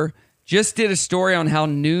Pickler just did a story on how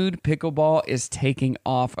nude pickleball is taking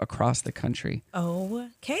off across the country.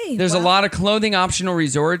 Okay. There's a lot of clothing optional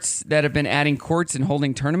resorts that have been adding courts and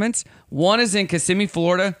holding tournaments. One is in Kissimmee,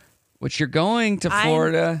 Florida, which you're going to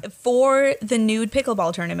Florida. For the nude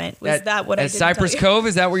pickleball tournament. Was that what I did? Cypress Cove,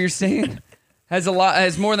 is that what you're saying? Has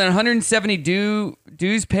more than 170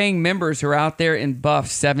 dues paying members who are out there in buff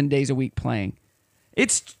 7 days a week playing.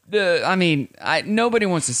 Nobody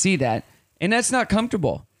wants to see that, and that's not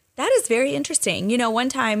comfortable. That is very interesting. You know, one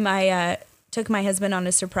time I took my husband on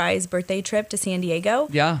a surprise birthday trip to San Diego.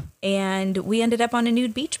 Yeah. And we ended up on a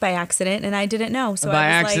nude beach by accident, and I didn't know. So by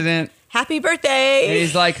I was accident. Like, happy birthday. And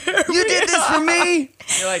he's like, you did this for me?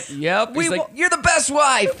 You're like, yep. He's like, you're the best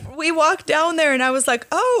wife. We walked down there and I was like,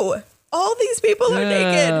 oh, all these people are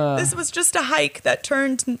naked. This was just a hike that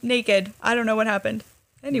turned naked. I don't know what happened.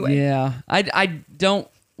 Anyway. Yeah. I don't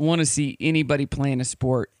want to see anybody playing a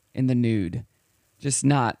sport in the nude. Just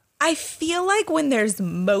not. I feel like when there's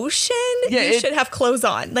motion, you should have clothes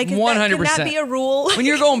on. Like, 100%. Can that be a rule? When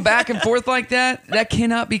you're going back and forth like that, that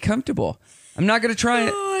cannot be comfortable. I'm not going to try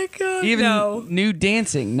it. Oh, my God. Even nude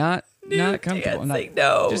dancing, not comfortable.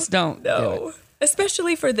 No. Just don't. No. Do it.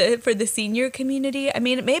 Especially for the senior community. I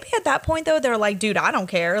mean, maybe at that point, though, they're like, dude, I don't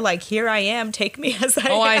care. Like, here I am. Take me as I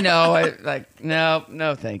am. Oh, I know.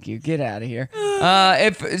 No, thank you. Get out of here.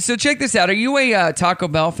 So check this out. Are you a Taco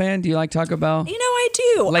Bell fan? Do you like Taco Bell? You know, I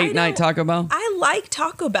do. Late night Taco Bell? I like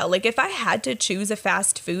Taco Bell. Like, if I had to choose a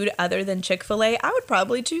fast food other than Chick-fil-A, I would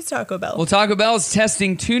probably choose Taco Bell. Well, Taco Bell is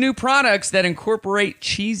testing 2 new products that incorporate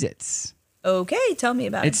Cheez-Its. Okay, tell me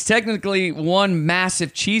about it. It's technically one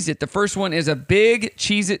massive Cheez-It. The first one is a big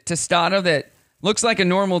Cheez-It tostada that looks like a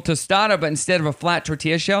normal tostada, but instead of a flat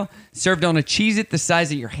tortilla shell, served on a Cheez-It the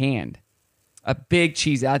size of your hand. A big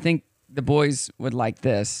Cheez-It. I think the boys would like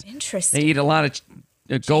this. Interesting. They eat a lot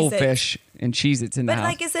of goldfish and Cheez-Its in the house. But,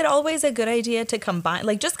 like, is it always a good idea to combine?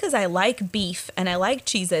 Like, just because I like beef and I like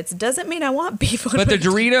Cheez-Its doesn't mean I want beef on But my the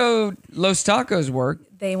Dorito Los Tacos work.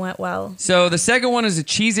 They went well. So the second one is a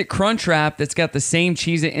Cheez-It Crunch Wrap that's got the same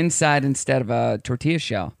Cheez-It inside instead of a tortilla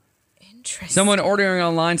shell. Interesting. Someone ordering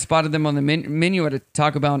online spotted them on the menu at a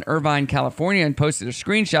Taco Bell in Irvine, California, and posted a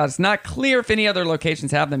screenshot. It's not clear if any other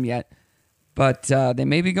locations have them yet, but they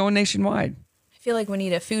may be going nationwide. I feel like we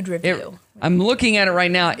need a food review. I'm looking at it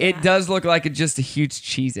right now. It does look like just a huge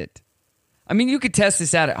Cheez-It. I mean, you could test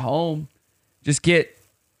this out at home. Just get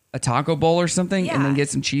a taco bowl or something and then get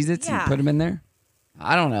some Cheez-Its and put them in there.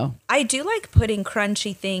 I don't know. I do like putting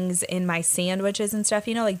crunchy things in my sandwiches and stuff,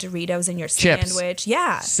 you know, like Doritos in your sandwich. Chips.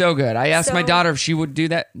 Yeah. So good. I asked my daughter if she would do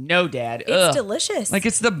that. No, Dad. It's delicious. Like,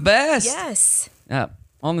 it's the best. Yes.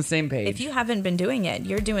 On the same page. If you haven't been doing it,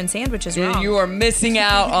 you're doing sandwiches wrong. You are missing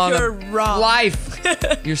out on You're wrong. Life.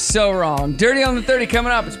 You're so wrong. Dirty on the 30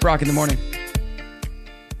 coming up. It's Brock in the morning.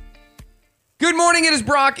 Good morning. It is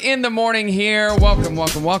Brock in the morning here.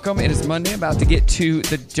 Welcome. It is Monday. About to get to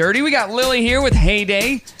the dirty. We got Lily here with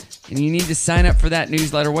Heyday, and you need to sign up for that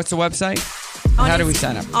newsletter. What's the website? How do we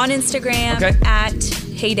sign up? On Instagram at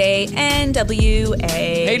Heyday NWA.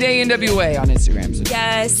 Heyday NWA on Instagram. So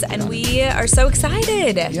yes, and we are so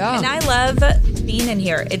excited. Yeah. And I love being in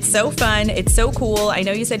here. It's so fun. It's so cool. I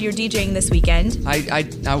know you said you're DJing this weekend.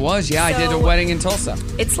 I was, yeah. I did a wedding in Tulsa.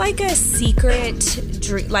 It's like a secret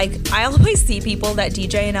dream. Like, I always see people that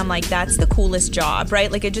DJ and I'm like, that's the coolest job,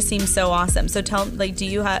 right? Like, it just seems so awesome. So do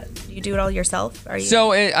you do it all yourself?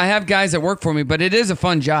 So I have guys that work for me, but it is a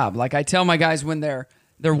fun job. Like, I tell my guys when they're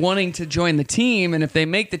wanting to join the team, and if they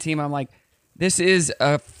make the team, I'm like, this is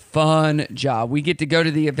a fun job. We get to go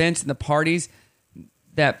to the events and the parties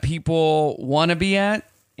that people want to be at,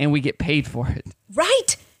 and we get paid for it.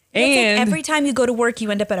 Right. And like every time you go to work,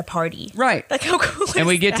 you end up at a party. Right. Like, how cool is And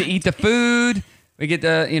we get that? to eat the food. We get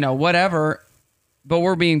to, whatever. But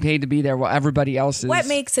we're being paid to be there while everybody else is. What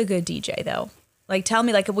makes a good DJ, though? Like, tell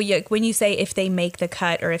me, like, when you say if they make the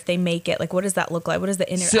cut or if they make it, like, what does that look like? What is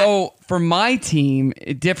the inner? So for my team,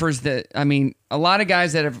 it differs. A lot of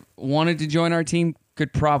guys that have wanted to join our team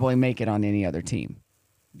could probably make it on any other team.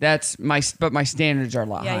 But my standards are a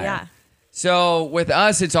lot higher. Yeah. So with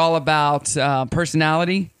us, it's all about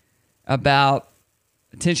personality, about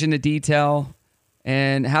attention to detail,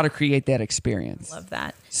 and how to create that experience. Love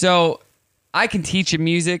that. So I can teach you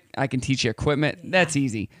music. I can teach you equipment. Yeah. That's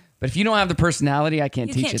easy. But if you don't have the personality, I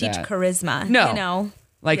can't teach you that. You can't teach charisma. No. You know?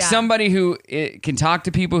 Like somebody who can talk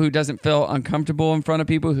to people, who doesn't feel uncomfortable in front of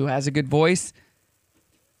people, who has a good voice,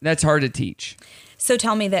 that's hard to teach. So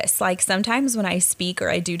tell me this. Like, sometimes when I speak or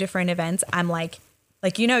I do different events, I'm like,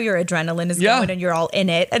 your adrenaline is going and you're all in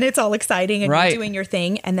it and it's all exciting and you're doing your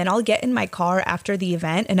thing. And then I'll get in my car after the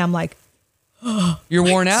event and I'm like, you're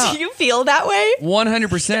worn out. Do you feel that way?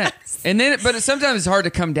 100%. Yes. And then, but sometimes it's hard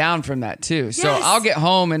to come down from that too. So I'll get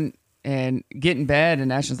home and get in bed,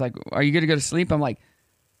 and Ashton's like, "Are you going to go to sleep?" I'm like,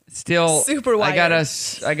 "Still super wired.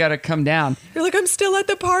 I gotta come down." You're like, "I'm still at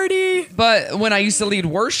the party." But when I used to lead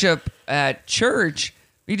worship at church,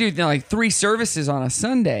 we do 3 services on a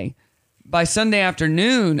Sunday. By Sunday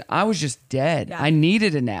afternoon, I was just dead. Yeah. I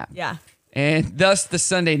needed a nap. Yeah. And thus the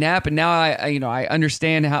Sunday nap. And now I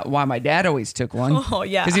understand why my dad always took one. Oh,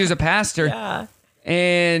 yeah. Because he was a pastor. Yeah.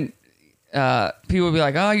 And people would be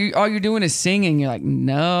like, all you're doing is singing. You're like,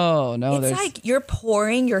 no. It's like you're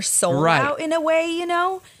pouring your soul out in a way,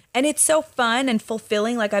 And it's so fun and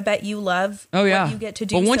fulfilling. Like, I bet you love what you get to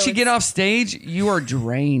do. But once so you get off stage, you are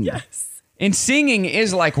drained. Yes. And singing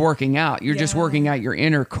is like working out. You're just working out your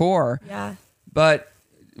inner core. Yeah. But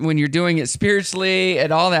when you're doing it spiritually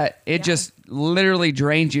and all that, it just literally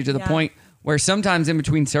drains you to the point where sometimes in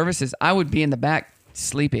between services, I would be in the back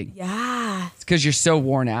sleeping. Yeah. It's because you're so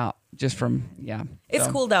worn out just from, It's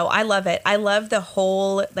cool, though. I love it. I love the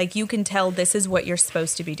whole, like, you can tell this is what you're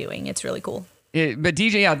supposed to be doing. It's really cool. But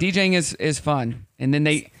DJing is fun. And then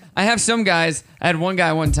I have some guys, I had one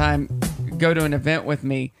guy one time go to an event with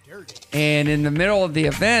me. And in the middle of the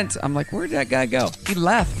event, I'm like, where'd that guy go? He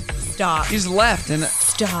left. Stop. He's left. And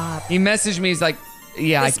Stop. He messaged me. He's like,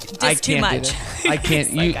 yeah, I can't too much. do this. I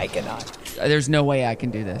can't. I cannot. There's no way I can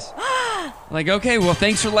do this. I'm like, okay, well,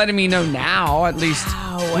 thanks for letting me know now. At least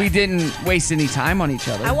we didn't waste any time on each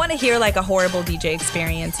other. I want to hear like a horrible DJ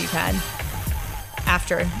experience you've had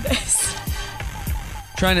after this.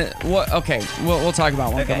 Okay, we'll talk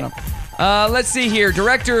about one coming up. Let's see here.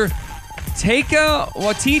 Director Taika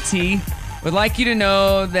Waititi would like you to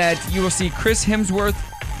know that you will see Chris Hemsworth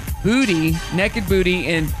naked booty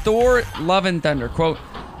in Thor: Love and Thunder. Quote,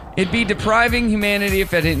 it'd be depriving humanity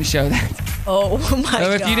if I didn't show that. Oh my god.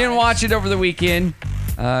 So if you didn't watch it over the weekend,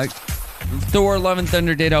 Thor: Love and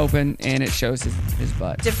Thunder did open and it shows his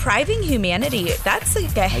butt. Depriving humanity. That's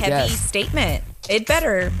like a heavy statement. It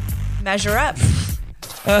better measure up.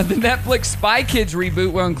 The Netflix Spy Kids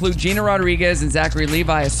reboot will include Gina Rodriguez and Zachary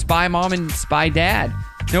Levi as Spy Mom and Spy Dad.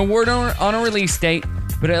 No word on a release date,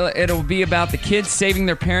 but it'll be about the kids saving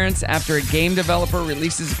their parents after a game developer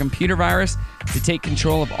releases a computer virus to take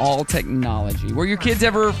control of all technology. Were your kids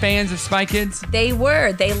ever fans of Spy Kids? They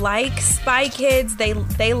were. They like Spy Kids. They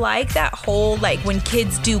like that whole, like, when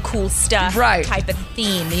kids do cool stuff type of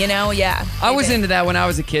theme, you know? Yeah. I was into that when I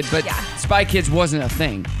was a kid, but Spy Kids wasn't a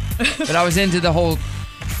thing. But I was into the whole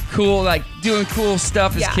cool, like, doing cool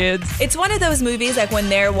stuff as kids. It's one of those movies, like, when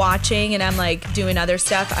they're watching and I'm, like, doing other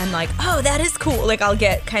stuff, I'm like, oh, that is cool. Like, I'll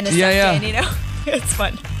get kind of sucked in, you know? It's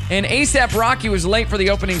fun. And A$AP Rocky was late for the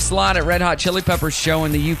opening slot at Red Hot Chili Peppers show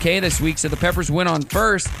in the UK this week, so the Peppers went on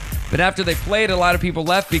first. But after they played, a lot of people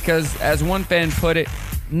left because, as one fan put it,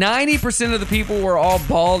 90% of the people were all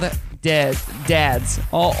bald dads.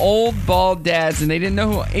 All old bald dads, and they didn't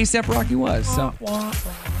know who A$AP Rocky was. So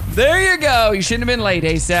there you go. You shouldn't have been late,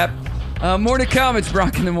 A$AP. More to come. It's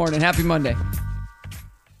Brock in the Morning. Happy Monday.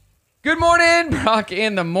 Good morning, Brock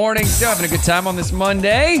in the Morning. Still having a good time on this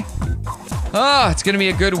Monday. Oh, it's going to be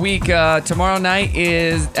a good week. Tomorrow night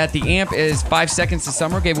is at the Amp is 5 Seconds to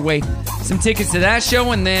Summer. Gave away some tickets to that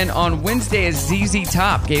show. And then on Wednesday is ZZ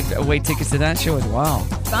Top. Gave away tickets to that show as well.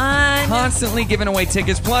 Fun. Constantly giving away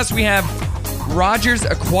tickets. Plus, we have Rogers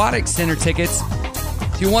Aquatic Center tickets.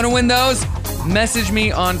 If you want to win those, message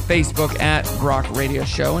me on Facebook at Brock Radio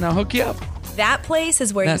Show, and I'll hook you up. That place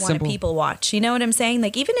is where you want simple. to people watch. You know what I'm saying?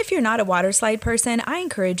 Like, even if you're not a water slide person, I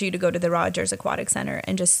encourage you to go to the Rogers Aquatic Center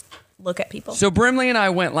and just look at people. So Brimley and I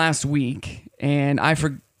went last week, and I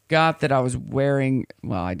forgot that I was wearing,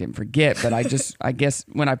 well, I didn't forget, but I guess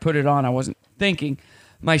when I put it on, I wasn't thinking.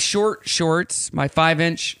 My short shorts, my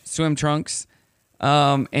 5-inch swim trunks,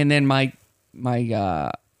 and then my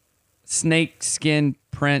snake skin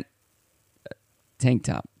print tank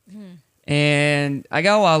top. And I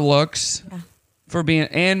got a lot of looks for being,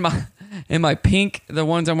 and my pink, the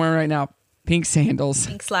ones I'm wearing right now, pink sandals.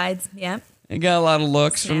 Pink slides, yeah. I got a lot of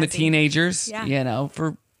looks from the Snazzy. teenagers, Yeah. you know,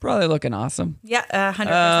 for probably looking awesome. Yeah,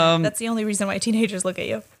 100%. That's the only reason why teenagers look at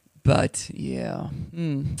you. But yeah,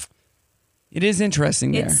 it is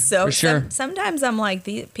interesting there. It's so, for sure. Sometimes I'm like,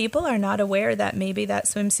 the people are not aware that maybe that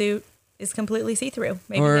swimsuit is completely see-through.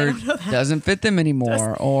 Maybe or they don't know that. doesn't fit them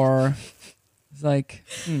anymore, or it's like,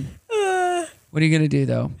 what are you gonna do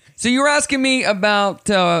though? So you were asking me about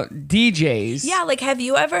DJs. Yeah, like, have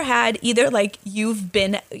you ever had either, like, you've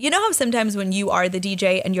been, you know how sometimes when you are the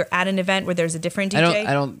DJ and you're at an event where there's a different DJ?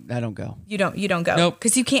 I don't go. You don't go? Nope.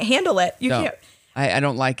 Because you can't handle it. You No. can't. I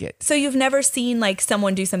don't like it. So you've never seen, like,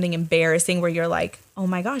 someone do something embarrassing where you're like, oh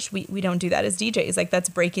my gosh, we don't do that as DJs. Like, that's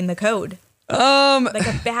breaking the code. Like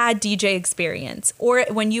a bad DJ experience. Or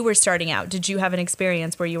when you were starting out, did you have an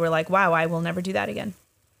experience where you were like, wow, I will never do that again?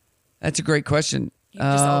 That's a great question. You've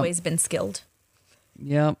just always been skilled.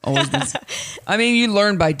 Yeah, always been. I mean, you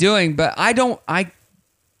learn by doing, but I don't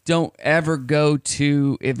ever go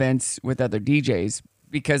to events with other DJs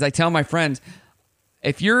because I tell my friends,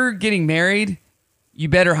 if you're getting married, you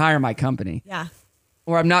better hire my company. Yeah.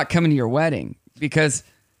 Or I'm not coming to your wedding because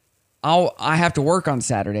I have to work on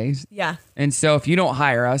Saturdays. Yeah. And so if you don't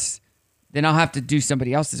hire us, then I'll have to do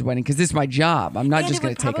somebody else's wedding because this is my job. I'm not just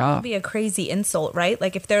going to take It would off. probably be a crazy insult, right?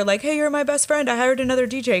 Like if they're like, hey, you're my best friend. I hired another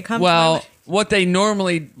DJ. Come to my Well, wedding." what they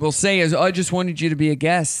normally will say is, I just wanted you to be a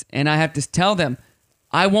guest. And I have to tell them,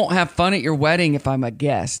 I won't have fun at your wedding if I'm a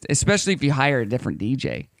guest, especially if you hire a different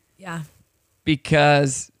DJ. Yeah.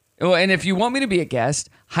 Because, and if you want me to be a guest,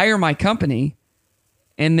 hire my company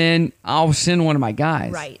and then I'll send one of my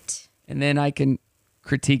guys. Right. And then I can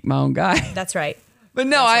critique my own guy. That's right. But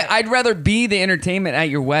no, I'd rather be the entertainment at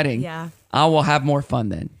your wedding. Yeah. I will have more fun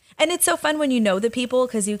then. And it's so fun when you know the people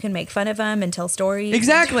because you can make fun of them and tell stories.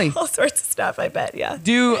 Exactly. And do all sorts of stuff, I bet. Yeah.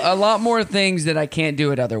 Do a lot more things that I can't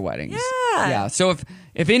do at other weddings. Yeah. Yeah. So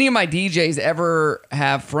if any of my DJs ever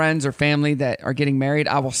have friends or family that are getting married,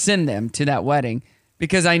 I will send them to that wedding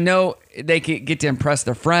because I know they can get to impress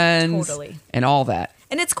their friends and all that.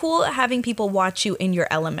 And it's cool having people watch you in your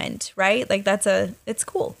element, right? Like it's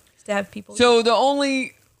cool to have people. So the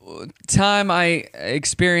only time I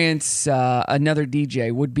experience another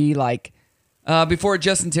DJ would be like before a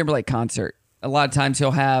Justin Timberlake concert. A lot of times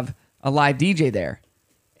he'll have a live DJ there.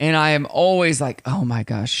 And I am always like, oh my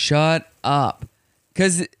gosh, shut up.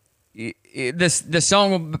 Because the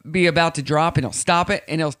song will be about to drop and he'll stop it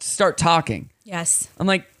and he'll start talking. Yes. I'm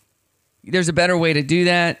like, there's a better way to do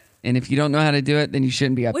that. And if you don't know how to do it, then you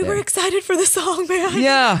shouldn't be up there. We were excited for the song, man.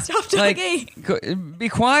 Yeah. Stop talking. Be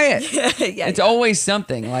quiet. Yeah, it's always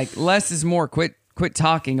something. Like less is more. Quit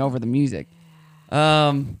talking over the music.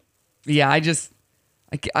 Yeah,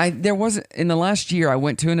 there wasn't in the last year I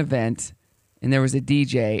went to an event and there was a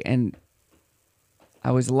DJ and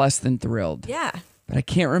I was less than thrilled. Yeah. But I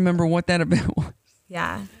can't remember what that event was.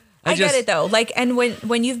 Yeah. I get it though. Like, and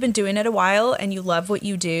when you've been doing it a while and you love what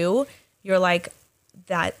you do, you're like,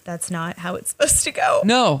 that's not how it's supposed to go.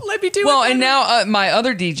 No. Let me do it. Well, and now my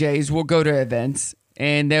other DJs will go to events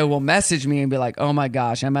and they will message me and be like, oh my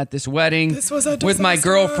gosh, I'm at this wedding with my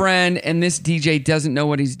girlfriend and this DJ doesn't know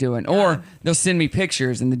what he's doing. Yeah. Or they'll send me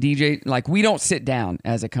pictures and the DJ, like we don't sit down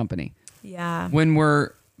as a company. Yeah. When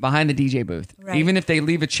we're behind the DJ booth. Right. Even if they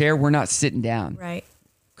leave a chair, we're not sitting down. Right.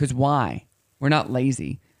 Because why? We're not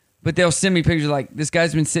lazy. But they'll send me pictures like, this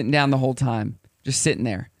guy's been sitting down the whole time, just sitting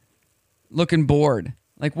there, looking bored.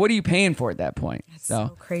 Like, what are you paying for at that point? That's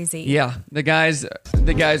so crazy. Yeah, the guys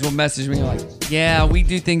will message me like, yeah, we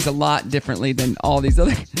do things a lot differently than all these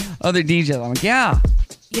other DJs. I'm like, yeah.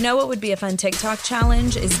 You know what would be a fun TikTok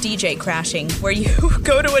challenge is DJ crashing, where you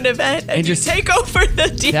go to an event and just take over the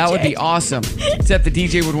DJ. That would be awesome. Except the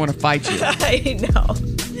DJ would want to fight you. I know.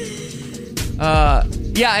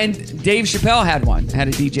 Yeah, and Dave Chappelle had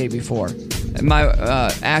a DJ before. And my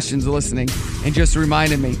Ashton's listening and just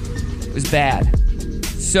reminded me it was bad.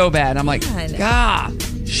 So bad. I'm like, God,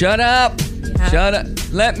 shut up. Yeah. Shut up.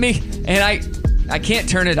 Let me. And I can't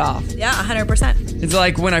turn it off. Yeah, 100%. It's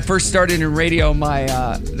like when I first started in radio,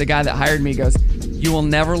 the guy that hired me goes, you will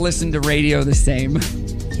never listen to radio the same.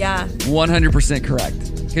 Yeah. 100%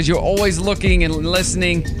 correct. Because you're always looking and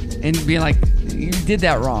listening and being like, you did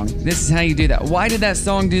that wrong. This is how you do that. Why did that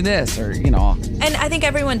song do this? Or, you know. And I think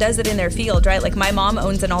everyone does it in their field, right? Like my mom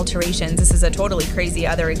owns an alterations. This is a totally crazy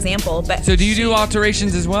other example. But so do you do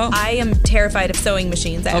alterations as well? I am terrified of sewing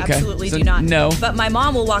machines. I absolutely do not. No. But my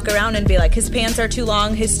mom will walk around and be like, his pants are too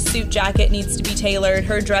long. His suit jacket needs to be tailored.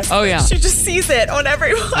 Her dress. Oh, yeah. She just sees it on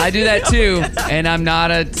everyone. I do that too. And I'm not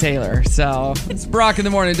a tailor. So it's Brock in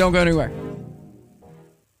the morning. Don't go anywhere.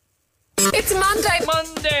 It's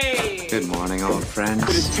Monday. Good morning, old friends.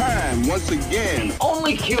 It's time once again.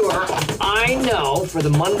 Only cure I know for the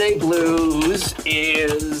Monday blues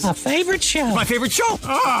is my favorite show. My favorite show.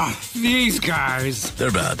 These guys.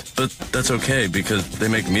 They're bad, but that's okay because they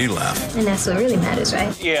make me laugh. And that's what really matters,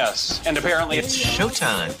 right? yes, and apparently it's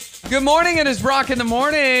Showtime. Good morning. It is Brock in the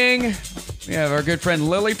morning. We have our good friend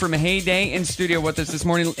Lily from Heyday in studio with us this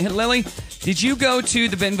morning. Lily, did you go to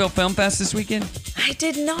the Bentonville Film Fest this weekend? I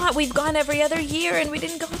did not. We've gone every other year, and we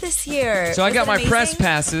didn't go this year. So I got my press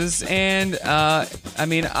passes, and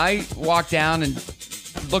I walked down and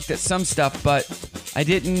looked at some stuff, but I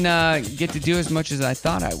didn't get to do as much as I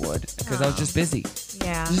thought I would because I was just busy.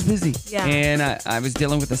 Yeah. Just busy. Yeah. And I was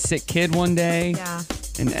dealing with a sick kid one day. Yeah.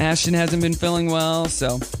 And Ashton hasn't been feeling well,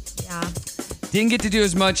 so yeah. Didn't get to do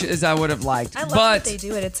as much as I would have liked. I love that they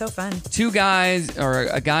do it. It's so fun. Two guys, or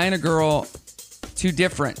a guy and a girl, two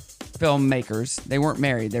different filmmakers. They weren't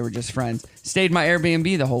married. They were just friends. Stayed in my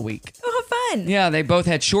Airbnb the whole week. Oh, how fun. Yeah, they both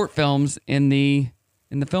had short films in the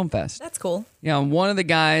film fest. That's cool. Yeah, one of the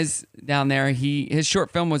guys down there, his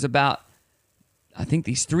short film was about, I think,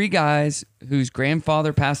 these three guys whose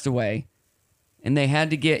grandfather passed away, and they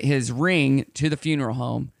had to get his ring to the funeral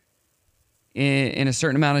home in a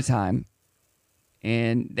certain amount of time.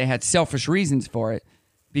 and they had selfish reasons for it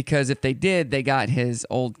because if they did, they got his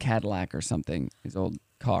old Cadillac or something, his old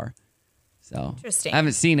car. So Interesting. I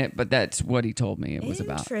haven't seen it, but that's what he told me it was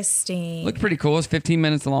about. Interesting. Looked pretty cool. It's 15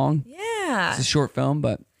 minutes long. Yeah. It's a short film,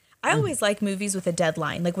 but I always like movies with a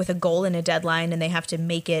deadline, like with a goal and a deadline, and they have to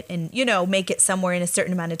make it and, make it somewhere in a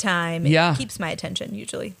certain amount of time. It keeps my attention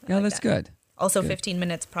usually. Yeah, that's good. Also, Good. 15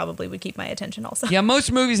 minutes probably would keep my attention also. Yeah,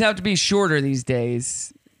 most movies have to be shorter these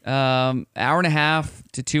days. Hour and a half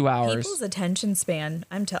to 2 hours. People's attention span,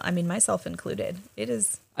 I mean, myself included, it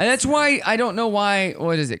is. That's why I don't know why.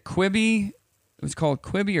 What is it? Quibi. It was called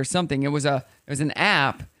Quibi or something. It was an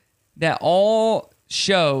app that all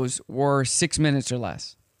shows were 6 minutes or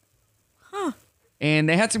less. Huh. And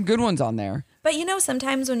they had some good ones on there. But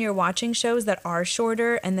sometimes when you're watching shows that are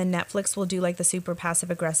shorter and then Netflix will do like the super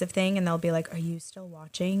passive aggressive thing and they'll be like, are you still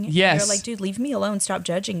watching? Yes. And you're like, dude, leave me alone. Stop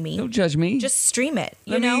judging me. Don't judge me. Just stream it.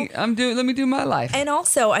 Let me do my life. And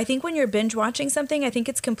also, I think when you're binge watching something, I think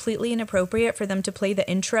it's completely inappropriate for them to play the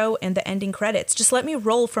intro and the ending credits. Just let me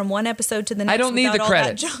roll from one episode to the next. I don't need the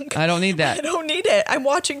credits. I don't need that. I don't need it. I'm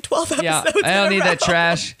watching 12 episodes. Yeah, I don't need that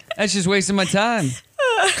trash. That's just wasting my time.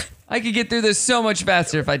 I could get through this so much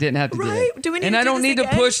faster if I didn't have to do it. Do we need and to I do don't this need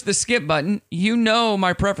again? to push the skip button. You know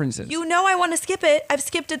my preferences. I want to skip it. I've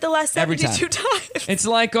skipped it the last Every 72 time. times. It's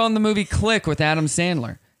like on the movie Click with Adam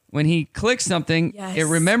Sandler. When he clicks something, Yes. it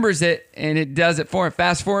remembers it and it does it for him.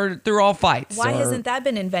 Fast forward through all fights. Why hasn't that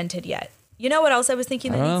been invented yet? You know what else I was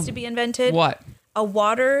thinking that needs to be invented? What? A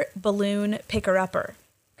water balloon picker-upper.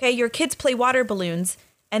 Okay, your kids play water balloons,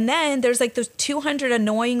 and then there's like those 200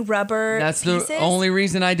 annoying rubber That's pieces. the only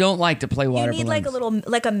reason I don't like to play water You need balloons.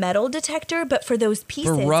 like a metal detector, but for those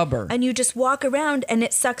pieces. rubber. And you just walk around and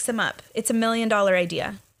it sucks them up. It's $1 million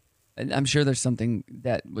idea. I'm sure there's something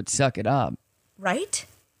that would suck it up. Right?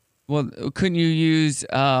 Well, couldn't you use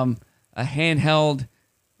a handheld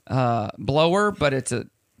blower? But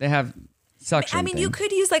they have suction. I mean, you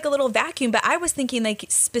could use like a little vacuum, but I was thinking like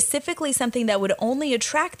specifically something that would only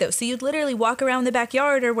attract those. So you'd literally walk around the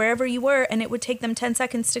backyard or wherever you were, and it would take them 10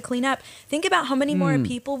 seconds to clean up. Think about how many more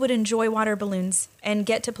people would enjoy water balloons and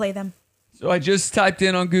get to play them. So I just typed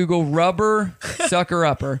in on Google rubber sucker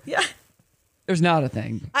upper. Yeah. There's not a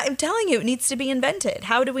thing. I'm telling you, it needs to be invented.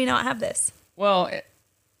 How do we not have this? Well,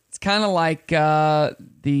 it's kind of like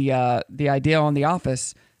the idea on The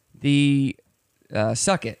Office, the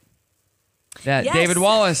suck it that Yes. David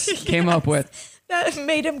Wallace came up with. That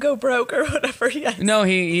made him go broke or whatever. Yes. No,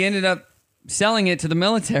 he ended up selling it to the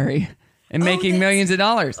military and making millions of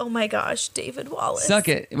dollars. Oh my gosh, David Wallace. Suck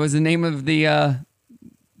it. It was the name of the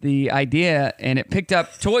idea, and it picked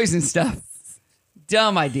up toys and stuff.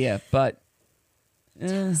 Dumb idea, but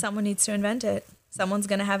Someone needs to invent it. Someone's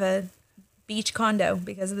going to have a beach condo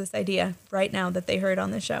because of this idea right now that they heard on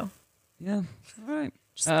the show. Yeah. All right.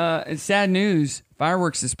 It's sad news.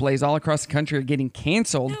 Fireworks displays all across the country are getting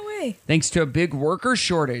canceled. No way. Thanks to a big worker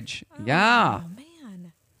shortage. Yeah.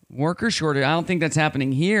 Man. Worker shortage. I don't think that's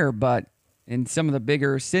happening here, but in some of the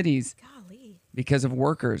bigger cities. Golly. Because of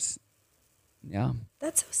workers. Yeah.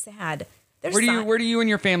 That's so sad. There's Where do you and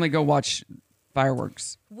your family go watch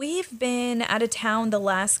fireworks? We've been out of town the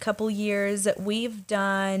last couple years. We've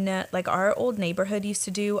done, like, our old neighborhood used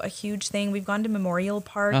to do a huge thing. We've gone to Memorial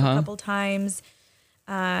Park a couple times.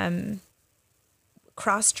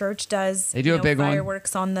 Cross Church does. They do a big one.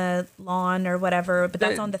 fireworks on the lawn or whatever, but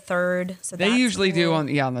that's on the 3rd. So They that's usually do cool. on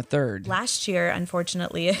the 3rd. Last year,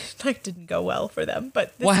 unfortunately, it didn't go well for them.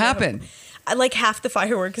 But this What year, happened? Like half the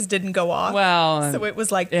fireworks didn't go off. Well, so it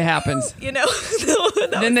was like it happens. You know.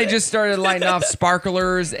 Then they just started lighting off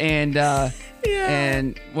sparklers and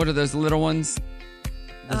and what are those little ones?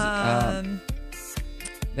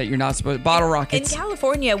 That you're not supposed. Bottle rockets. In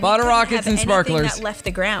California, we bottle couldn't rockets have and anything sparklers. that left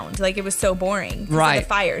the ground. Like it was so boring. 'Cause of Right. the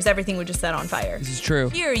fires, everything would just set on fire. This is true.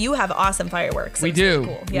 Here, you have awesome fireworks. So We it's do. really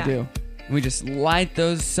cool. Yeah. We do. We just light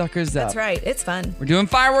those suckers up. That's right. It's fun. We're doing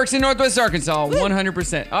fireworks in Northwest Arkansas,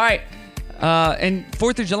 100%. All right. And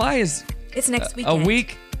 4th of July is It's next a weekend.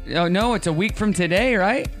 week. Oh, no, it's a week from today,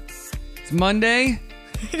 right? It's Monday.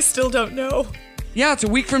 I still don't know. Yeah, it's a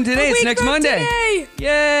week from today. A It's week next from Monday. today.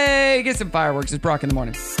 Yay! Get some fireworks. It's Brock in the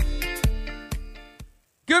morning.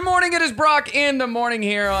 Good morning. It is Brock in the morning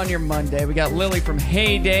here on your Monday. We got Lily from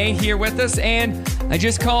Heyday here with us, and I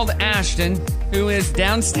just called Ashton, who is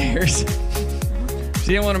downstairs. She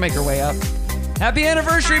didn't want to make her way up. Happy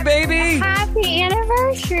anniversary, baby! Happy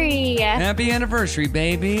anniversary! Happy anniversary,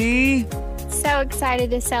 baby! So excited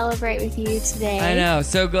to celebrate with you today. I know.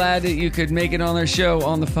 So glad that you could make it on our show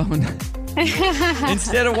on the phone.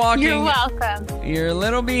 Instead of walking, You're welcome. You're a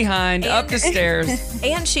little behind up the stairs.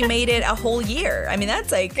 And she made it a whole year. I mean,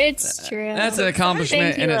 that's like... It's true. That's an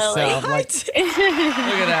accomplishment in itself. Like, look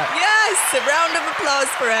at that. Yes, a round of applause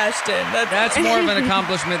for Ashton. That's more of an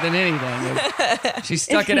accomplishment than anything. She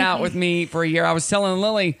stuck it out with me for a year. I was telling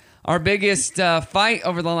Lily, our biggest fight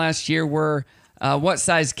over the last year were what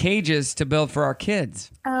size cages to build for our kids.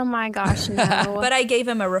 Oh my gosh, no. But I gave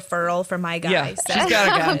him a referral for my guy. Yeah, so. she's got a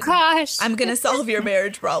guy. Oh gosh. I'm going to solve your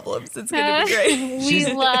marriage problems. It's going to be great.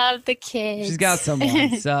 We love the kids. She's got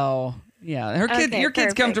someone. So, yeah. Your kid's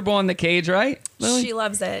perfect. comfortable in the cage, right, Lily? She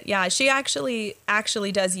loves it. Yeah, she actually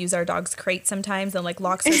does use our dog's crate sometimes and like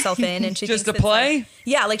locks herself in, and she just thinks to play. Like,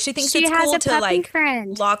 yeah, like she thinks She it's has cool a to puppy like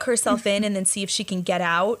friend. lock herself in and then see if she can get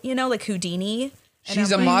out. You know, like Houdini. And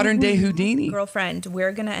She's a I'm like, modern day Houdini. Girlfriend,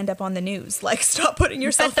 we're gonna end up on the news. Like, stop putting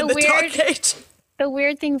yourself But in the the dog weird- cage. The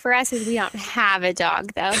weird thing for us is we don't have a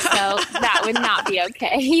dog, though, so that would not be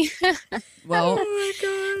okay. Well, Oh my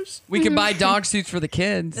gosh. we can buy dog suits for the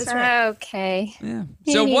kids. That's right. Okay. Yeah.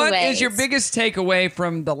 So, what is your Anyways. biggest takeaway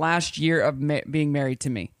from the last year of being married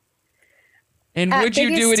to me? And would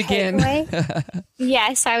you do it biggest again? takeaway?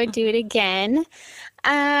 Yes, I would do it again.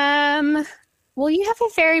 Well, you have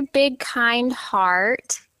a very big, kind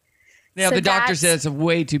heart. Yeah, So the doctor that's- said it's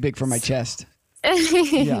way too big for my chest.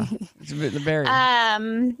 Yeah, it's very.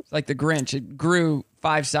 It's like the Grinch. It grew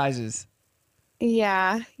 5 sizes.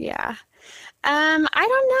 Yeah. I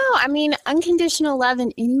don't know. I mean, unconditional love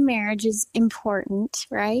in any marriage is important,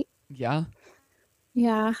 right? Yeah.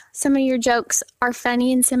 Yeah. Some of your jokes are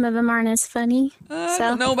funny and some of them aren't as funny. I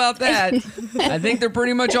don't know about that. I think they're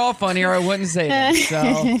pretty much all funny, or I wouldn't say that.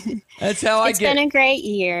 So that's how It's been a great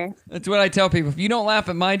year. That's what I tell people. If you don't laugh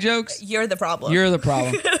at my jokes, You're the problem. you're the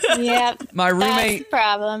problem. Yep. My That's roommate, the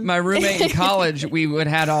problem. my roommate in college, we would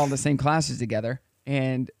had all the same classes together,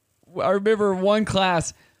 and I remember one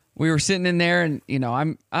class we were sitting in there, and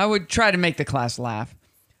I would try to make the class laugh.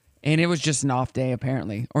 And it was just an off day,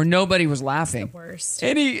 apparently, or nobody was laughing. It's the worst.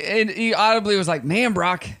 And he audibly was like, "Man,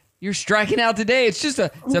 Brock, you're striking out today. It's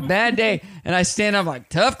a bad day." And I stand up like,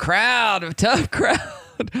 "Tough crowd.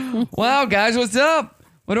 Wow, guys, what's up?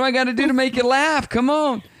 What do I got to do to make you laugh? Come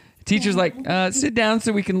on." Teacher's like, "Sit down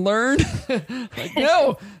so we can learn." Like,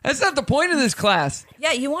 no, that's not the point of this class.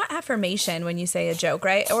 Yeah, you want affirmation when you say a joke,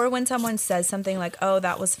 right? Or when someone says something like, "Oh,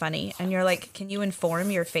 that was funny," and you're like, "Can you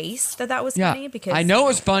inform your face that was Yeah, funny?" Because I know it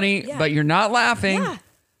was funny, Yeah. but you're not laughing. Yeah.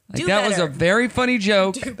 Like, Do that was better. a very funny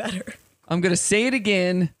joke. Do better. I'm gonna say it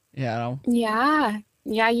again. Yeah.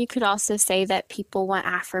 Yeah, you could also say that people want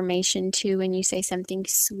affirmation too when you say something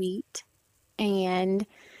sweet and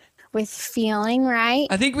with feeling, right?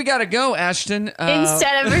 I think we gotta go, Ashton.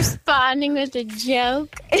 Instead of responding with a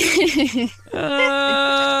joke. Hey,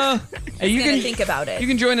 you Gonna can think about it. You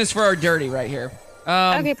can join us for our dirty right here.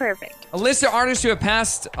 Okay, perfect. A list of artists who have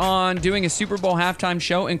passed on doing a Super Bowl halftime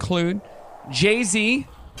show include Jay-Z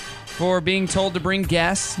for being told to bring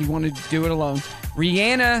guests. He wanted to do it alone.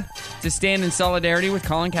 Rihanna to stand in solidarity with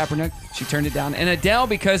Colin Kaepernick. She turned it down. And Adele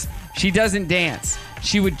because she doesn't dance.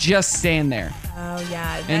 She would just stand there. Oh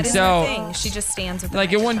yeah, And that is so- her thing. She just stands with the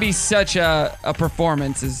Like, it wouldn't be microphone. such a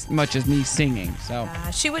performance as much as me singing. So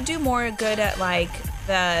She would do more good at like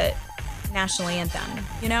the national anthem,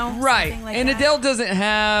 Right. Something like And that. Adele doesn't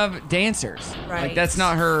have dancers. Right. Like, that's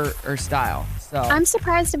not her style. So I'm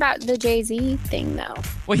surprised about the Jay-Z thing, though.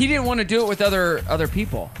 well, he didn't want to do it with other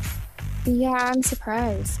people. Yeah, I'm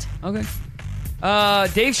surprised. Okay.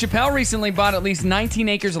 Dave Chappelle recently bought at least 19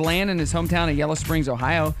 acres of land in his hometown of Yellow Springs,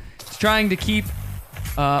 Ohio. He's trying to keep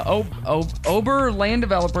Ober Land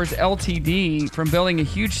Developers Ltd. from building a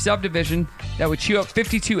huge subdivision that would chew up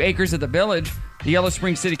 52 acres of the village. The Yellow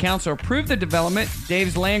Springs City Council approved the development.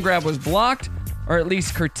 Dave's land grab was blocked, or at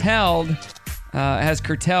least curtailed. Has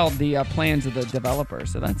curtailed the plans of the developer,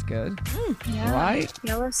 so that's good. Yeah. Right?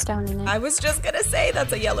 Yellowstone in it. I was just gonna say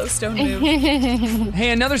that's a Yellowstone move.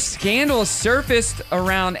 Hey, another scandal has surfaced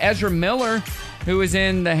around Ezra Miller, who was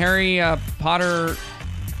in the Harry Potter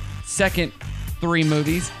second 3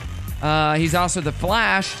 movies. He's also the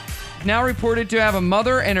Flash. Now reported to have a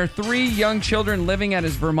mother and her 3 young children living at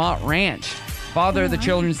his Vermont ranch. Father of the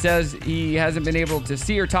children says he hasn't been able to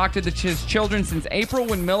see or talk to his children since April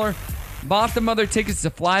when Miller bought the mother tickets to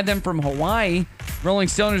fly them from Hawaii. Rolling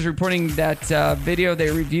Stone is reporting that video they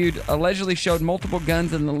reviewed allegedly showed multiple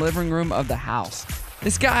guns in the living room of the house.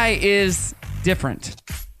 This guy is different.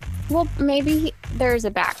 Well, maybe there's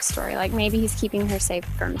a backstory. Like, maybe he's keeping her safe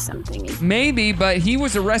from something. Maybe, but he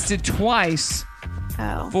was arrested twice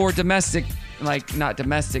for domestic, like not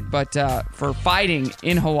domestic, but for fighting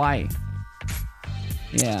in Hawaii.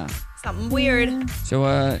 Yeah. Something weird. So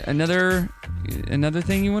another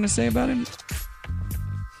thing you want to say about him?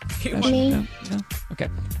 Me? No? Okay.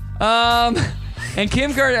 And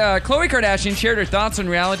Khloe Kardashian shared her thoughts on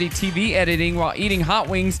reality TV editing while eating hot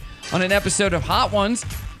wings on an episode of Hot Ones.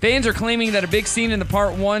 Fans are claiming that a big scene in the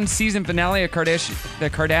part 1 season finale of the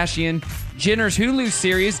Kardashian Jenner's Hulu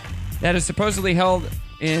series that is supposedly held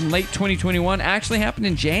in late 2021 actually happened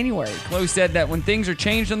in January. Khloe said that when things are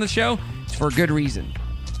changed on the show, it's for a good reason.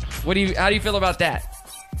 How do you feel about that?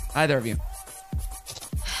 Either of you?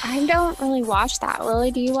 I don't really watch that. Lily,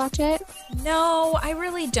 do you watch it? No, I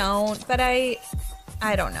really don't. But I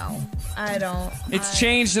don't know. It's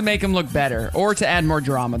changed to make him look better or to add more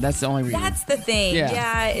drama. That's the only reason. That's the thing.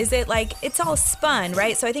 Yeah. Is it like, it's all spun,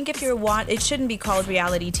 right? So I think if it shouldn't be called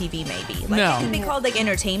reality TV maybe. Like, no. It could be called like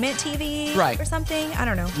entertainment TV or something. I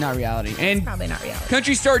don't know. Not reality. And probably not reality.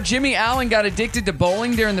 Country star Jimmy Allen got addicted to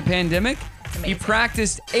bowling during the pandemic. He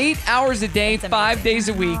practiced 8 hours a day, 5 days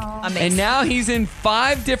a week. Amazing. And now he's in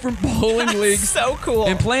 5 different bowling leagues. So cool.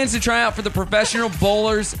 And plans to try out for the Professional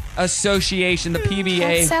Bowlers Association, the PBA.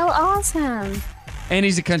 That's so awesome. And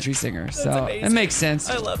he's a country singer, so it makes sense.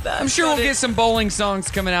 I love that. I'm sure we'll get some bowling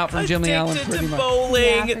songs coming out from Jimmy Allen pretty much.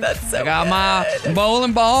 Bowling. Yeah, that's so I got my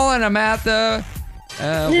bowling ball, and I'm at the...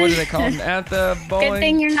 what do they call them? At the bowling Good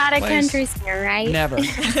thing you're not a place. country singer, right? Never.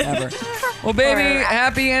 Well, baby,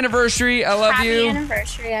 happy anniversary. I love you. Happy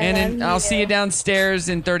anniversary. I'll see you downstairs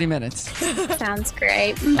in 30 minutes. Sounds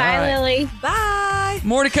great. Bye, right. Lily. Bye.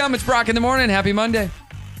 More to come. It's Brock in the Morning. Happy Monday.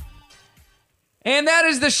 And that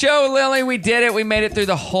is the show, Lily. We did it. We made it through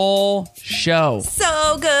the whole show.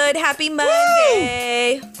 So good. Happy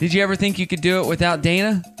Monday. Woo! Did you ever think you could do it without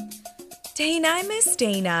Dana? Dana, I miss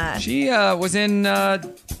Dana. She was in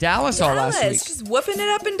Dallas all last week. Just whooping it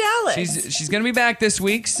up in Dallas. She's going to be back this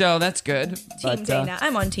week, so that's good. Team Dana.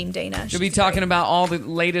 I'm on Team Dana. She'll be talking about all the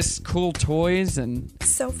latest cool toys and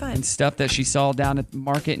so fun and stuff that she saw down at the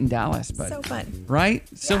market in Dallas. But, so fun. Right?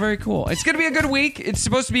 So very cool. It's going to be a good week. It's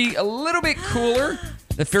supposed to be a little bit cooler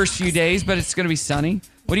the first few days, but it's going to be sunny.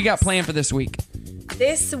 What do you got planned for this week?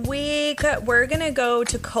 This week, we're going to go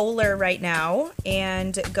to Kohler right now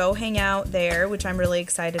and go hang out there, which I'm really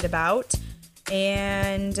excited about.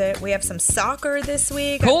 And we have some soccer this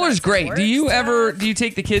week. Kohler's great. Do you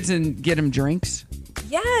take the kids and get them drinks?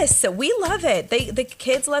 Yes, we love it. The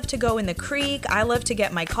kids love to go in the creek. I love to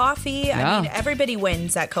get my coffee. Yeah. I mean, everybody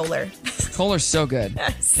wins at Kohler. Kohler's so good.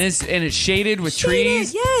 Yes. And it's shaded with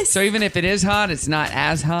trees. Yes. So even if it is hot, it's not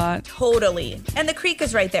as hot. Totally. And the creek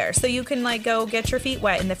is right there. So you can go get your feet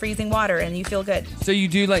wet in the freezing water and you feel good. So you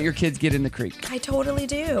do let your kids get in the creek? I totally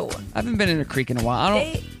do. I haven't been in a creek in a while.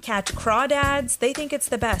 They catch crawdads. They think it's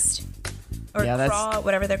the best. Or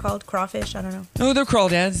whatever they're called. Crawfish. I don't know. Oh, they're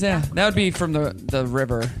crawdads. Yeah. That would be from the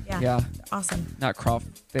river. Yeah. Awesome. Not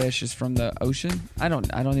crawfish is from the ocean. I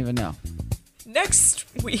don't even know. Next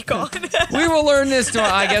week on. We will learn this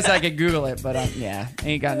tomorrow. I guess I could Google it, but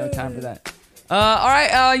ain't got no time for that. All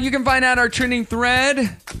right, you can find out our trending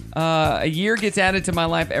thread. A year gets added to my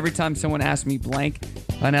life every time someone asks me blank.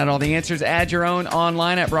 Find out all the answers. Add your own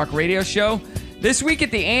online at Brock Radio Show. This week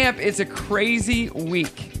at the Amp, it's a crazy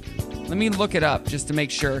week. Let me look it up just to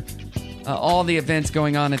make sure. All the events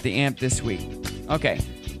going on at the Amp this week. Okay,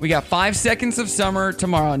 we got 5 Seconds of Summer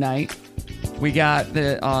tomorrow night. We got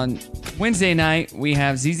on Wednesday night, we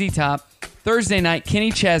have ZZ Top. Thursday night,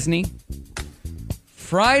 Kenny Chesney.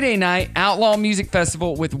 Friday night, Outlaw Music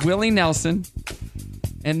Festival with Willie Nelson.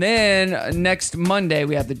 And then next Monday,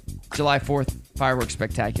 we have the July 4th Fireworks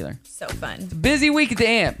Spectacular. So fun. It's a busy week at the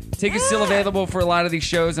Amp. Tickets still available for a lot of these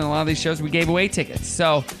shows, and a lot of these shows we gave away tickets.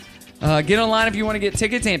 So get online if you want to get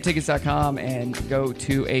tickets, amptickets.com, and go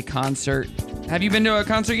to a concert. Have you been to a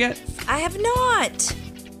concert yet? I have not.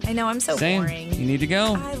 I know, I'm so boring. You need to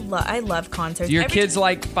go. I love concerts. Do your kids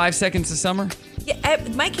like 5 Seconds of Summer? Yeah,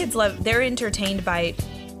 my kids they're entertained by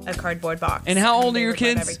a cardboard box. And how old are your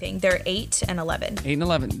kids? Everything. They're 8 and 11. 8 and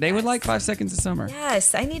 11. They would like 5 Seconds of Summer.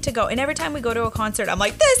 Yes, I need to go. And every time we go to a concert, I'm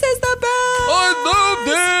like, this is the best. I love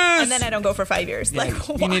this. And then I don't go for 5 years. Yeah,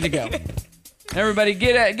 why? You need to go. Everybody,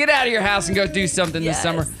 get out of your house and go do something this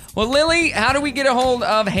summer. Well, Lily, how do we get a hold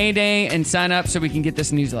of Heyday and sign up so we can get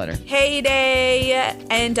this newsletter? Heyday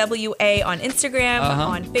NWA on Instagram,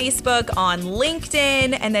 on Facebook, on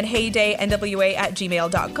LinkedIn, and then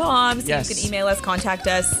heydayNWA@gmail.com. So you can email us, contact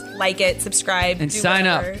us, like it, subscribe, and do sign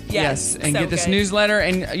whatever. up. Yes, and get this newsletter.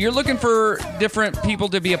 And you're looking for different people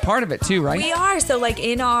to be a part of it too, right? We are. So like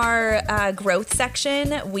in our growth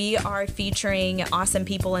section, we are featuring awesome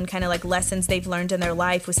people and kind of like lessons they've learned in their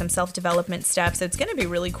life with some self-development stuff. So it's going to be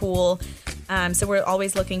really cool. So we're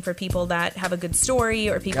always looking for people that have a good story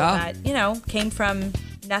or people that, came from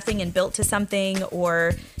nothing and built to something,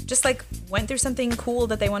 or just like went through something cool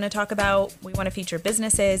that they want to talk about. We want to feature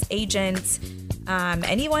businesses, agents,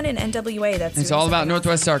 anyone in NWA that's It's all about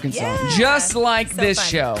Northwest Arkansas. Yeah. Just like So this fun.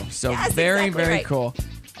 show. So Yes, very, exactly very right. cool.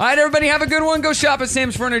 All right, everybody, have a good one. Go shop at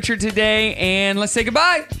Sam's Furniture today, and let's say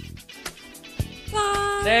goodbye.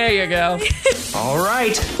 Bye. There you go. All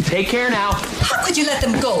right, take care now. How could you let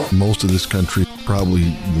them go? Most of this country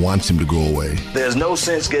probably wants him to go away. There's no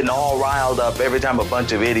sense getting all riled up every time a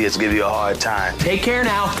bunch of idiots give you a hard time. Take care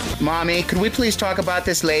now. Mommy, could we please talk about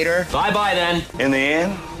this later? Bye-bye then. In the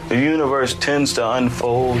end, the universe tends to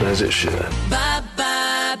unfold as it should.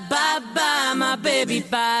 Bye-bye, bye-bye, my baby,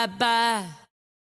 bye-bye.